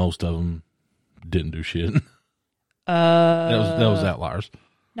like most of them didn't do shit. That was Outliers.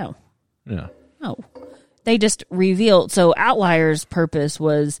 No. Yeah. No. They just revealed. So Outliers' purpose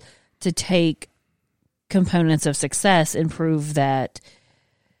was to take components of success and prove that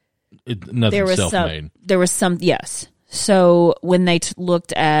nothing's self-made. There was some, yes. So when they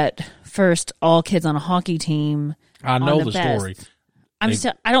looked at first all kids on a hockey team, I know the story.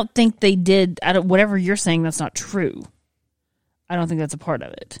 I don't think they did. Whatever you're saying, that's not true. I don't think that's a part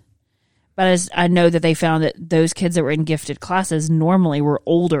of it. But I know that they found that those kids that were in gifted classes normally were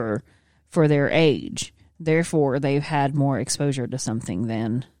older for their age. Therefore, they've had more exposure to something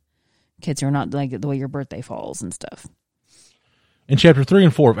than kids who are not like the way your birthday falls and stuff. In Chapter 3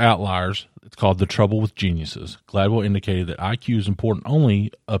 and 4 of Outliers, it's called The Trouble with Geniuses. Gladwell indicated that IQ is important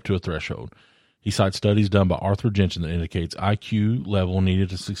only up to a threshold. He cites studies done by Arthur Jensen that indicates IQ level needed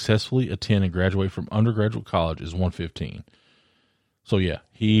to successfully attend and graduate from undergraduate college is 115. So, yeah,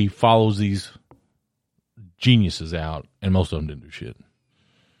 he follows these geniuses out, and most of them didn't do shit.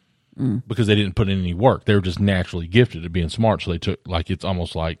 Because they didn't put in any work. They were just naturally gifted at being smart, so they took, like, it's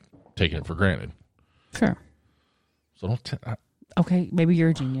almost like taking it for granted. Sure. So don't okay, maybe you're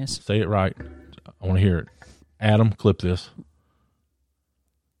a genius. Say it right. I want to hear it. Adam, clip this.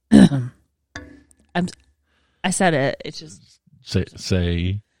 I said it. It's just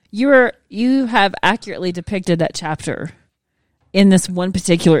say you have accurately depicted that chapter in this one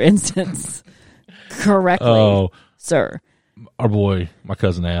particular instance correctly, sir. Our boy, my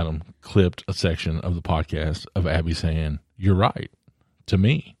cousin Adam, clipped a section of the podcast of Abby saying, "You're right," to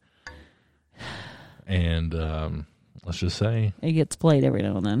me. And let's just say it gets played every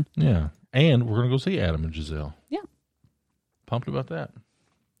now and then. Yeah. And we're going to go see Adam and Giselle. Yeah. Pumped about that.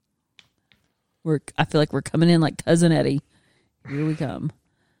 I feel like we're coming in like Cousin Eddie. Here we come.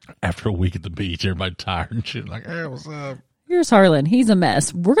 After a week at the beach, everybody tired and shit. Like, hey, what's up? Here's Harlan. He's a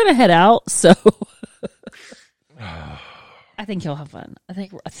mess. We're going to head out, so I think you'll have fun. I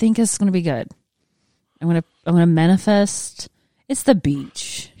think it's going to be good. I'm going to manifest. It's the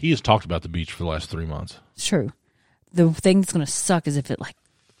beach. He has talked about the beach for the last 3 months. It's true. The thing that's going to suck is if it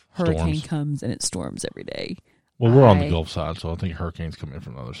hurricane Storms. comes and it storms every day. Well, we're on the Gulf side, so I think hurricanes come in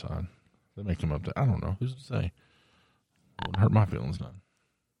from the other side. They may come up there. I don't know. Who's to say? Wouldn't hurt my feelings none.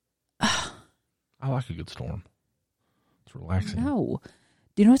 I like a good storm. It's relaxing. No.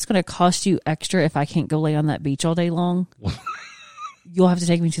 Do you know what's going to cost you extra if I can't go lay on that beach all day long? You'll have to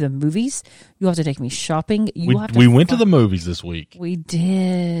take me to the movies. You'll have to take me shopping. We went to the movies this week. We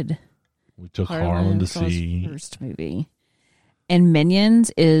did. We took Harlan to see first movie. And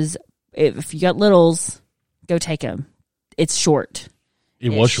Minions is, if you got littles, go take them. It's short. It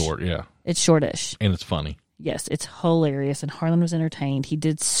was short, yeah. It's shortish. And it's funny. Yes, it's hilarious. And Harlan was entertained. He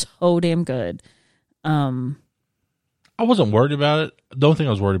did so damn good. I wasn't worried about it. The only thing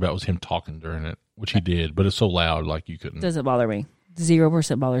I was worried about was him talking during it, which he did, but it's so loud, like you couldn't. Doesn't bother me.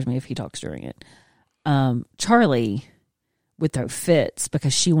 0% bothers me if he talks during it. Charlie would throw fits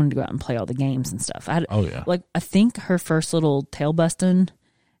because she wanted to go out and play all the games and stuff. I think her first little tail busting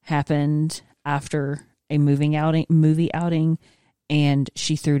happened after a movie outing, and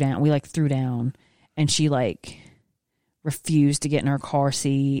she threw down. We threw down, and she refused to get in her car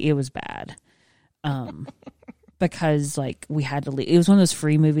seat. It was bad. Because we had to leave. It was one of those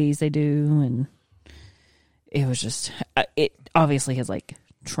free movies they do, and it was just it obviously has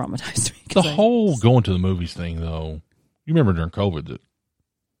traumatized me. The whole going to the movies thing, though. You remember during COVID that,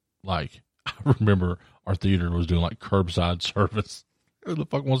 I remember our theater was doing curbside service. Who the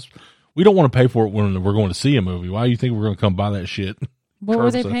fuck wants? We don't want to pay for it when we're going to see a movie. Why do you think we're going to come buy that shit? What were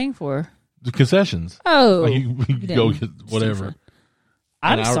they paying for? The concessions. Oh, you go get whatever.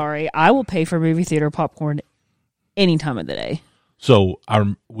 I'm sorry. I will pay for movie theater popcorn any time of the day. So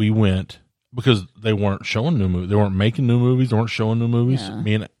we went because they weren't showing new movies. They weren't making new movies. They weren't showing new movies.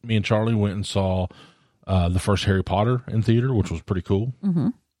 Yeah. Me and Charlie went and saw the first Harry Potter in theater, which was pretty cool. Mm-hmm.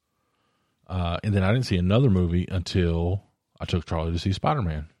 And then I didn't see another movie until I took Charlie to see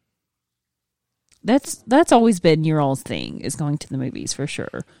Spider-Man. That's always been your all's thing, is going to the movies for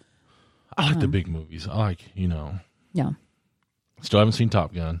sure. I like the big movies. I like, Yeah. Still haven't seen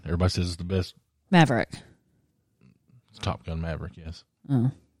Top Gun. Everybody says it's the best. Maverick. It's Top Gun Maverick, yes. Oh.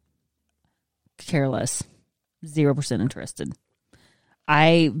 Careless. 0% interested.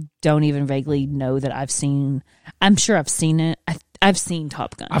 I don't even vaguely know that I've seen. I'm sure I've seen it. I've seen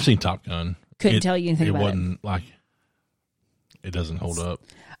Top Gun. I've seen Top Gun. Couldn't tell you anything about it. It wasn't it doesn't hold up.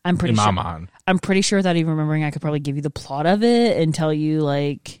 I'm pretty in sure, my mind. I'm pretty sure without even remembering, I could probably give you the plot of it and tell you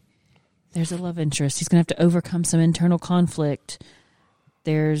there's a love interest. He's gonna have to overcome some internal conflict.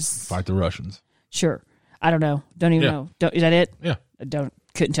 There's Fight the Russians. Sure. I don't know. Don't even know. Is that it? Yeah.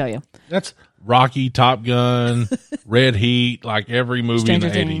 Couldn't tell you. That's Rocky, Top Gun, Red Heat, like every movie Stranger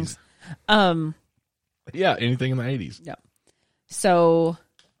in the Things. 80s. Yeah, anything in the 80s. Yeah. So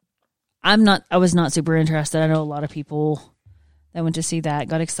I was not super interested. I know a lot of people that went to see that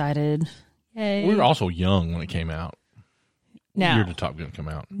got excited. Yay. We were also young when it came out. What Now, year did Top Gun come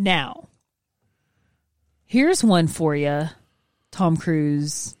out? Now, here's one for you. Tom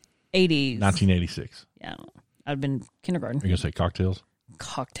Cruise, 80s. 1986. Yeah. I'd been kindergarten. Are you going to say Cocktails?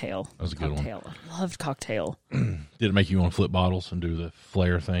 Cocktail. That was a good one. I loved Cocktail. Did it make you want to flip bottles and do the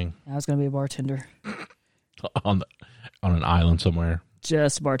flare thing? I was going to be a bartender. on an island somewhere.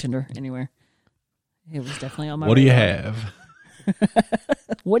 Just a bartender anywhere. It was definitely on my What do you radar. have?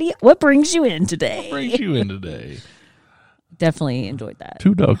 What brings you in today? What brings you in today? Definitely enjoyed that.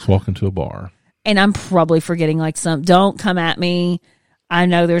 2 ducks walk into a bar. And I'm probably forgetting don't come at me. I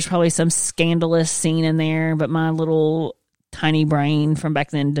know there's probably some scandalous scene in there, but my little tiny brain from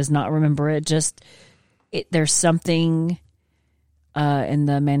back then does not remember it. There's something in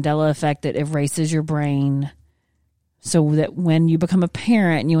the Mandela effect that erases your brain so that when you become a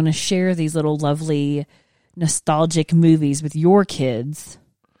parent and you want to share these little lovely nostalgic movies with your kids.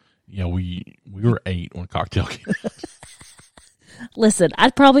 Yeah, we were 8 when Cocktail came out. Listen,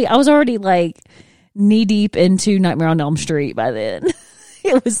 I was already like knee deep into Nightmare on Elm Street by then.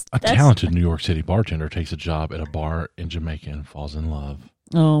 That's talented New York City bartender takes a job at a bar in Jamaica and falls in love.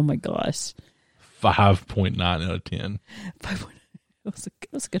 Oh my gosh. 5.9 out of 10. It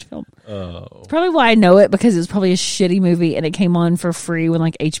was a good film. Oh. It's probably why I know it, because it was probably a shitty movie and it came on for free when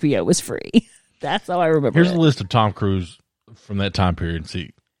like HBO was free. That's how I remember Here's it. a list of Tom Cruise from that time period.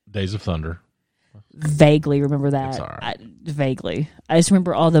 See, Days of Thunder. Vaguely remember that. It's all right. Vaguely. I just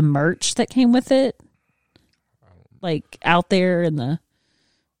remember all the merch that came with it. Like out there in the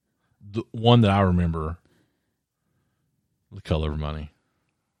one that I remember, The Color of Money.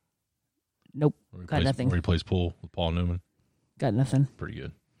 Nope. Got nothing. Where he plays pool with Paul Newman. Got nothing. Pretty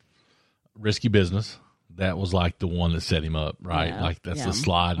good. Risky Business. That was like the one that set him up, right? Yeah, like that's the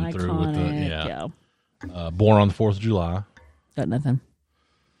sliding Iconic, through with the Born on the 4th of July. Got nothing.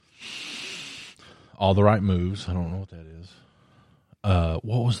 All the Right Moves. I don't know what that is.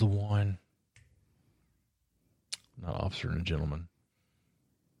 What was the one? Not Officer and a Gentleman.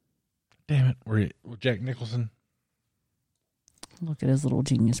 Damn it. With Jack Nicholson? Look at his little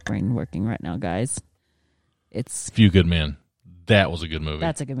genius brain working right now, guys. It's Few Good Men. That was a good movie.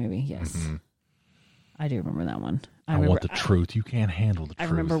 That's a good movie, yes. Mm-hmm. I do remember that one. I want the truth. You can't handle the truth.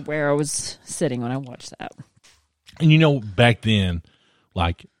 I remember where I was sitting when I watched that. And back then,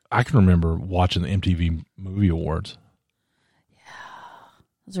 like, I can remember watching the MTV Movie Awards. Yeah.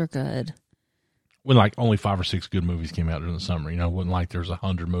 Those are good. When like only 5 or 6 good movies came out during the summer, it wasn't like there's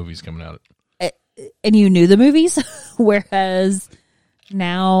 100 movies coming out. And you knew the movies, whereas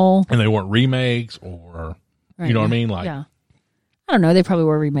now, and they weren't remakes or, right, you know what I mean? Like, yeah, I don't know. They probably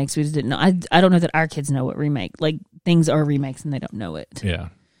were remakes. We just didn't know. I don't know that our kids know what remake. Like things are remakes and they don't know it. Yeah,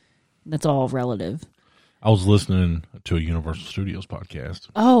 that's all relative. I was listening to a Universal Studios podcast.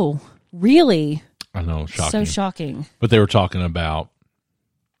 Oh, really? I know, shocking. So shocking. But they were talking about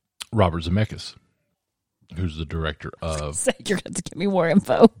Robert Zemeckis, who's the director of You're going to give me more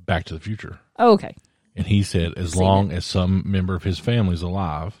info. Back to the Future. Oh, okay. And he said as long as some member of his family is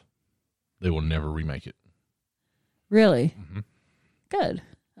alive, they will never remake it. Really? Mm-hmm. Good.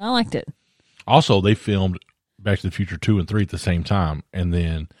 I liked it. Also, they filmed Back to the Future 2 and 3 at the same time. And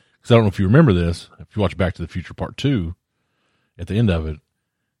then, because I don't know if you remember this, if you watch Back to the Future Part 2, at the end of it,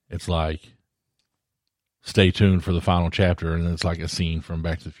 it's like, stay tuned for the final chapter, and then it's like a scene from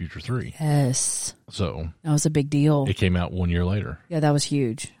Back to the Future 3. Yes. So that was a big deal. It came out 1 year later. Yeah, that was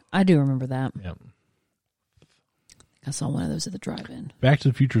huge. I do remember that. Yep. I saw one of those at the drive-in. Back to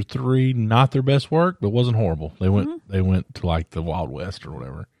the Future 3, not their best work, but wasn't horrible. They went to like the Wild West or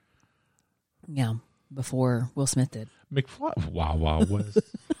whatever. Yeah, before Will Smith did. Wild West.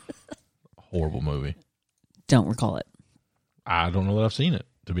 Horrible movie. Don't recall it. I don't know that I've seen it,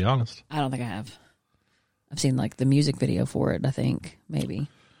 to be honest. I don't think I have. I've seen like the music video for it, I think. Maybe.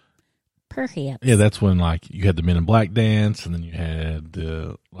 Perhaps. Yeah, that's when like you had the Men in Black dance, and then you had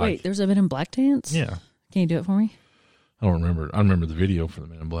the Wait, there's a Men in Black dance? Yeah. Can you do it for me? I don't remember. I remember the video for the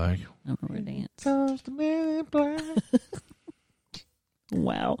Men in Black. I don't remember the dance. Comes the Men in Black.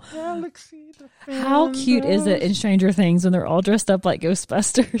 Wow. Galaxy How cute is it in Stranger Things when they're all dressed up like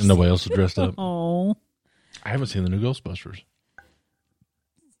Ghostbusters? And nobody else is dressed up. Oh. I haven't seen the new Ghostbusters.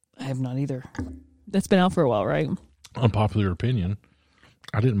 I have not either. That's been out for a while, right? Unpopular opinion.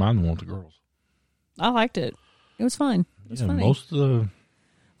 I didn't mind the one with the girls. I liked it. It was fine. It was funny. Most of the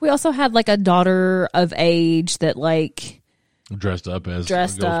We also had like a daughter of age that like dressed up,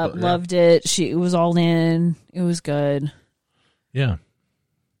 loved it. It was all in. It was good. Yeah.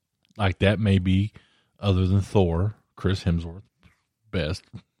 Like that may be, other than Thor, Chris Hemsworth, best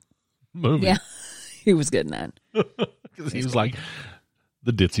movie. Yeah. He was good in that. Because he was like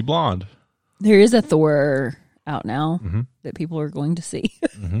the ditzy blonde. There is a Thor out now that people are going to see.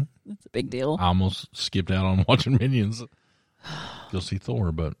 It's a big deal. I almost skipped out on watching Minions. You'll see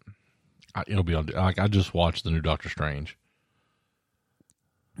Thor, but it'll be on. Like I just watched the new Doctor Strange.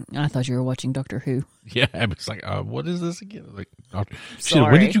 I thought you were watching Doctor Who. Yeah, it's like, what is this again? Like,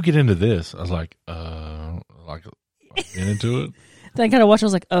 Sorry. When did you get into this? I was like, I've been into it. Then I kind of watched. I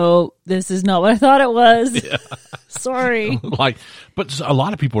was like, oh, this is not what I thought it was. Yeah. Sorry. But a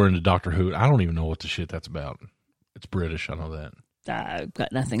lot of people are into Doctor Who. I don't even know what the shit that's about. It's British. I know that. I've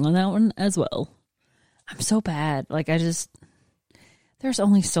got nothing on that one as well. I'm so bad. Like there's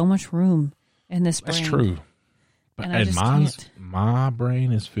only so much room in this brain. That's true. But my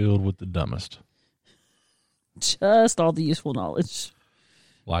brain is filled with the dumbest. Just all the useful knowledge.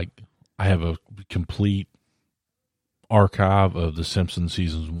 Like I have a complete archive of The Simpsons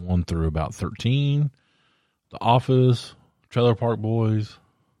seasons 1 through about 13, The Office, Trailer Park Boys,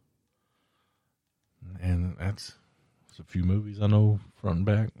 and that's a few movies I know front and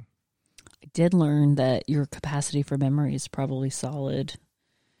back. I did learn that your capacity for memory is probably solid.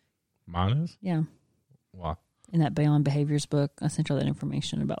 Mine is? Yeah. Why? In that Beyond Behaviors book, I sent you all that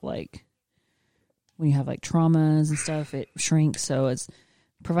information about like when you have like traumas and stuff, it shrinks. So it's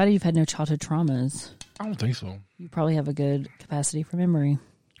provided you've had no childhood traumas. I don't think so. You probably have a good capacity for memory.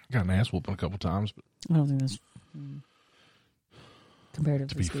 I got an ass whooping a couple times, but I don't think that's comparatively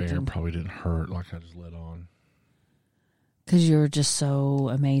to be speaking. fair, it probably didn't hurt. Like I just let on. Because you're just so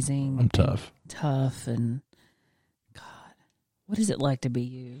amazing. I'm tough. And God, what is it like to be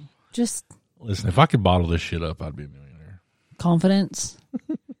you? Just listen, if I could bottle this shit up, I'd be a millionaire. Confidence.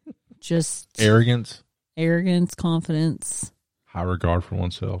 Just arrogance, confidence. High regard for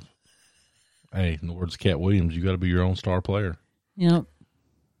oneself. Hey, in the words of Cat Williams, you got to be your own star player. Yep.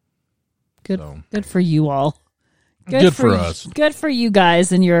 Good for you all. Good for us. Good for you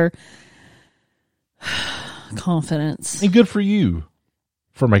guys and your confidence. And good for you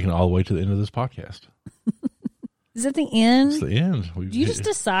for making it all the way to the end of this podcast. Is it the end? It's the end. Do you just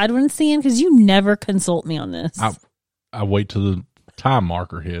decide when it's the end? Because you never consult me on this. I wait till the time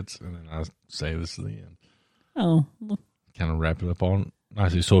marker hits, and then I say this is the end. Oh. Kind of wrap it up on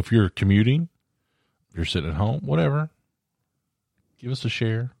nicely. So if you're commuting, if you're sitting at home, whatever, give us a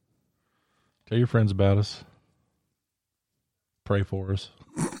share. Tell your friends about us. Pray for us.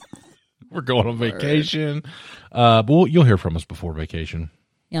 We're going on vacation. But you'll hear from us before vacation.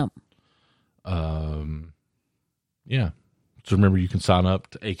 Yep. Yeah. So remember, you can sign up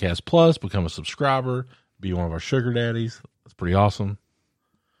to Acast Plus, become a subscriber, be one of our sugar daddies. That's pretty awesome.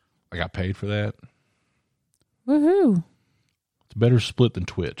 I got paid for that. Woohoo. It's a better split than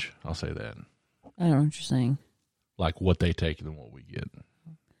Twitch. I'll say that. I don't know what you're saying. Like what they take than what we get.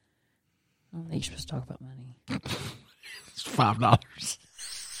 I don't think you're supposed to talk about money. It's $5.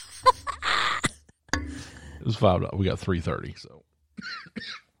 It was $5. We got $3.30, so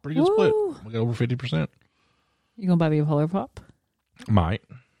pretty good split. We got over 50%. You gonna buy me a Polar Pop? Might.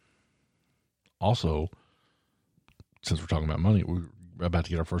 Also, since we're talking about money, we're about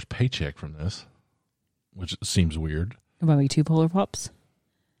to get our first paycheck from this, which seems weird. You buy me 2 Polar Pops?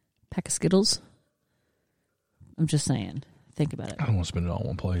 Pack of Skittles? I'm just saying. Think about it. I don't want to spend it all in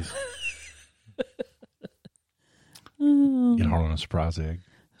one place. Get hard on a surprise egg.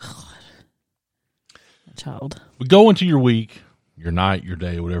 A child. But go into your week, your night, your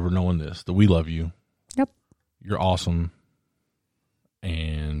day, whatever, knowing this, that we love you. Yep. You're awesome.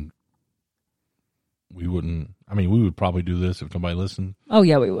 And we would probably do this if nobody listened. Oh,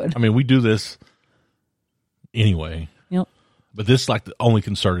 yeah, we would. I mean, we do this anyway. Yep. But this is like the only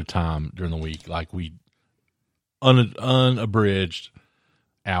concerted time during the week. Like we unabridged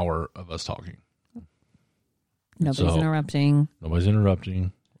hour of us talking. Nobody's interrupting. Nobody's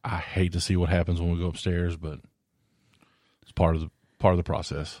interrupting. I hate to see what happens when we go upstairs, but it's part of the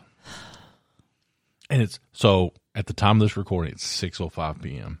process. And it's so at the time of this recording, it's 6:05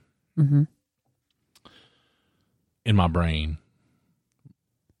 p.m. Mm-hmm. In my brain,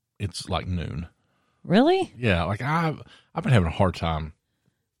 it's like noon. Really? Yeah, like I've been having a hard time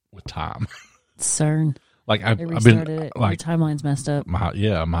with time. CERN. Like I've been it. like your timeline's messed up. My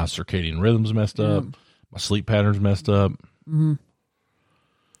circadian rhythm's messed up. My sleep pattern's messed up. Mm-hmm.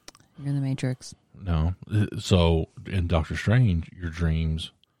 You're in the Matrix. No. So in Doctor Strange, your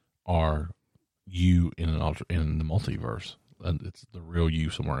dreams are you in the multiverse. It's the real you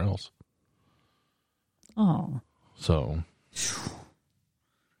somewhere else. Oh. So.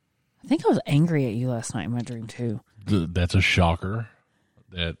 I think I was angry at you last night in my dream, too. That's a shocker.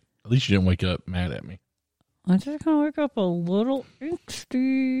 That at least you didn't wake up mad at me. I just kind of wake up a little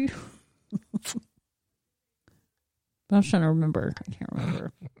angsty. I was trying to remember. I can't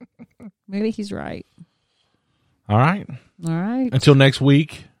remember. Maybe he's right. All right. All right. Until next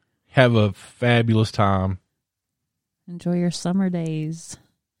week, have a fabulous time. Enjoy your summer days.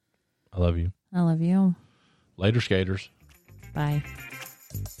 I love you. I love you. Later, skaters. Bye.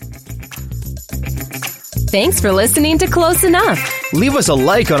 Thanks for listening to Close Enough. Leave us a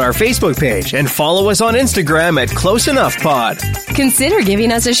like on our Facebook page and follow us on Instagram at Close Enough Pod. Consider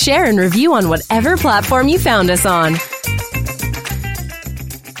giving us a share and review on whatever platform you found us on.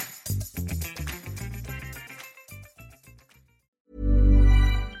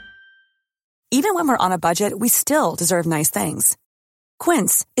 Even when we're on a budget, we still deserve nice things.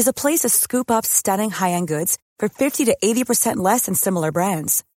 Quince is a place to scoop up stunning high-end goods for 50 to 80% less than similar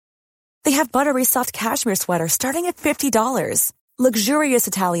brands. They have buttery soft cashmere sweaters starting at $50, luxurious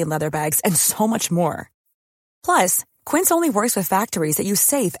Italian leather bags, and so much more. Plus, Quince only works with factories that use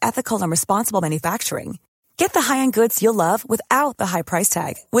safe, ethical, and responsible manufacturing. Get the high-end goods you'll love without the high price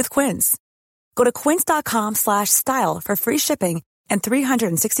tag with Quince. Go to quince.com/style for free shipping and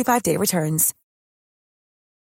 365-day returns.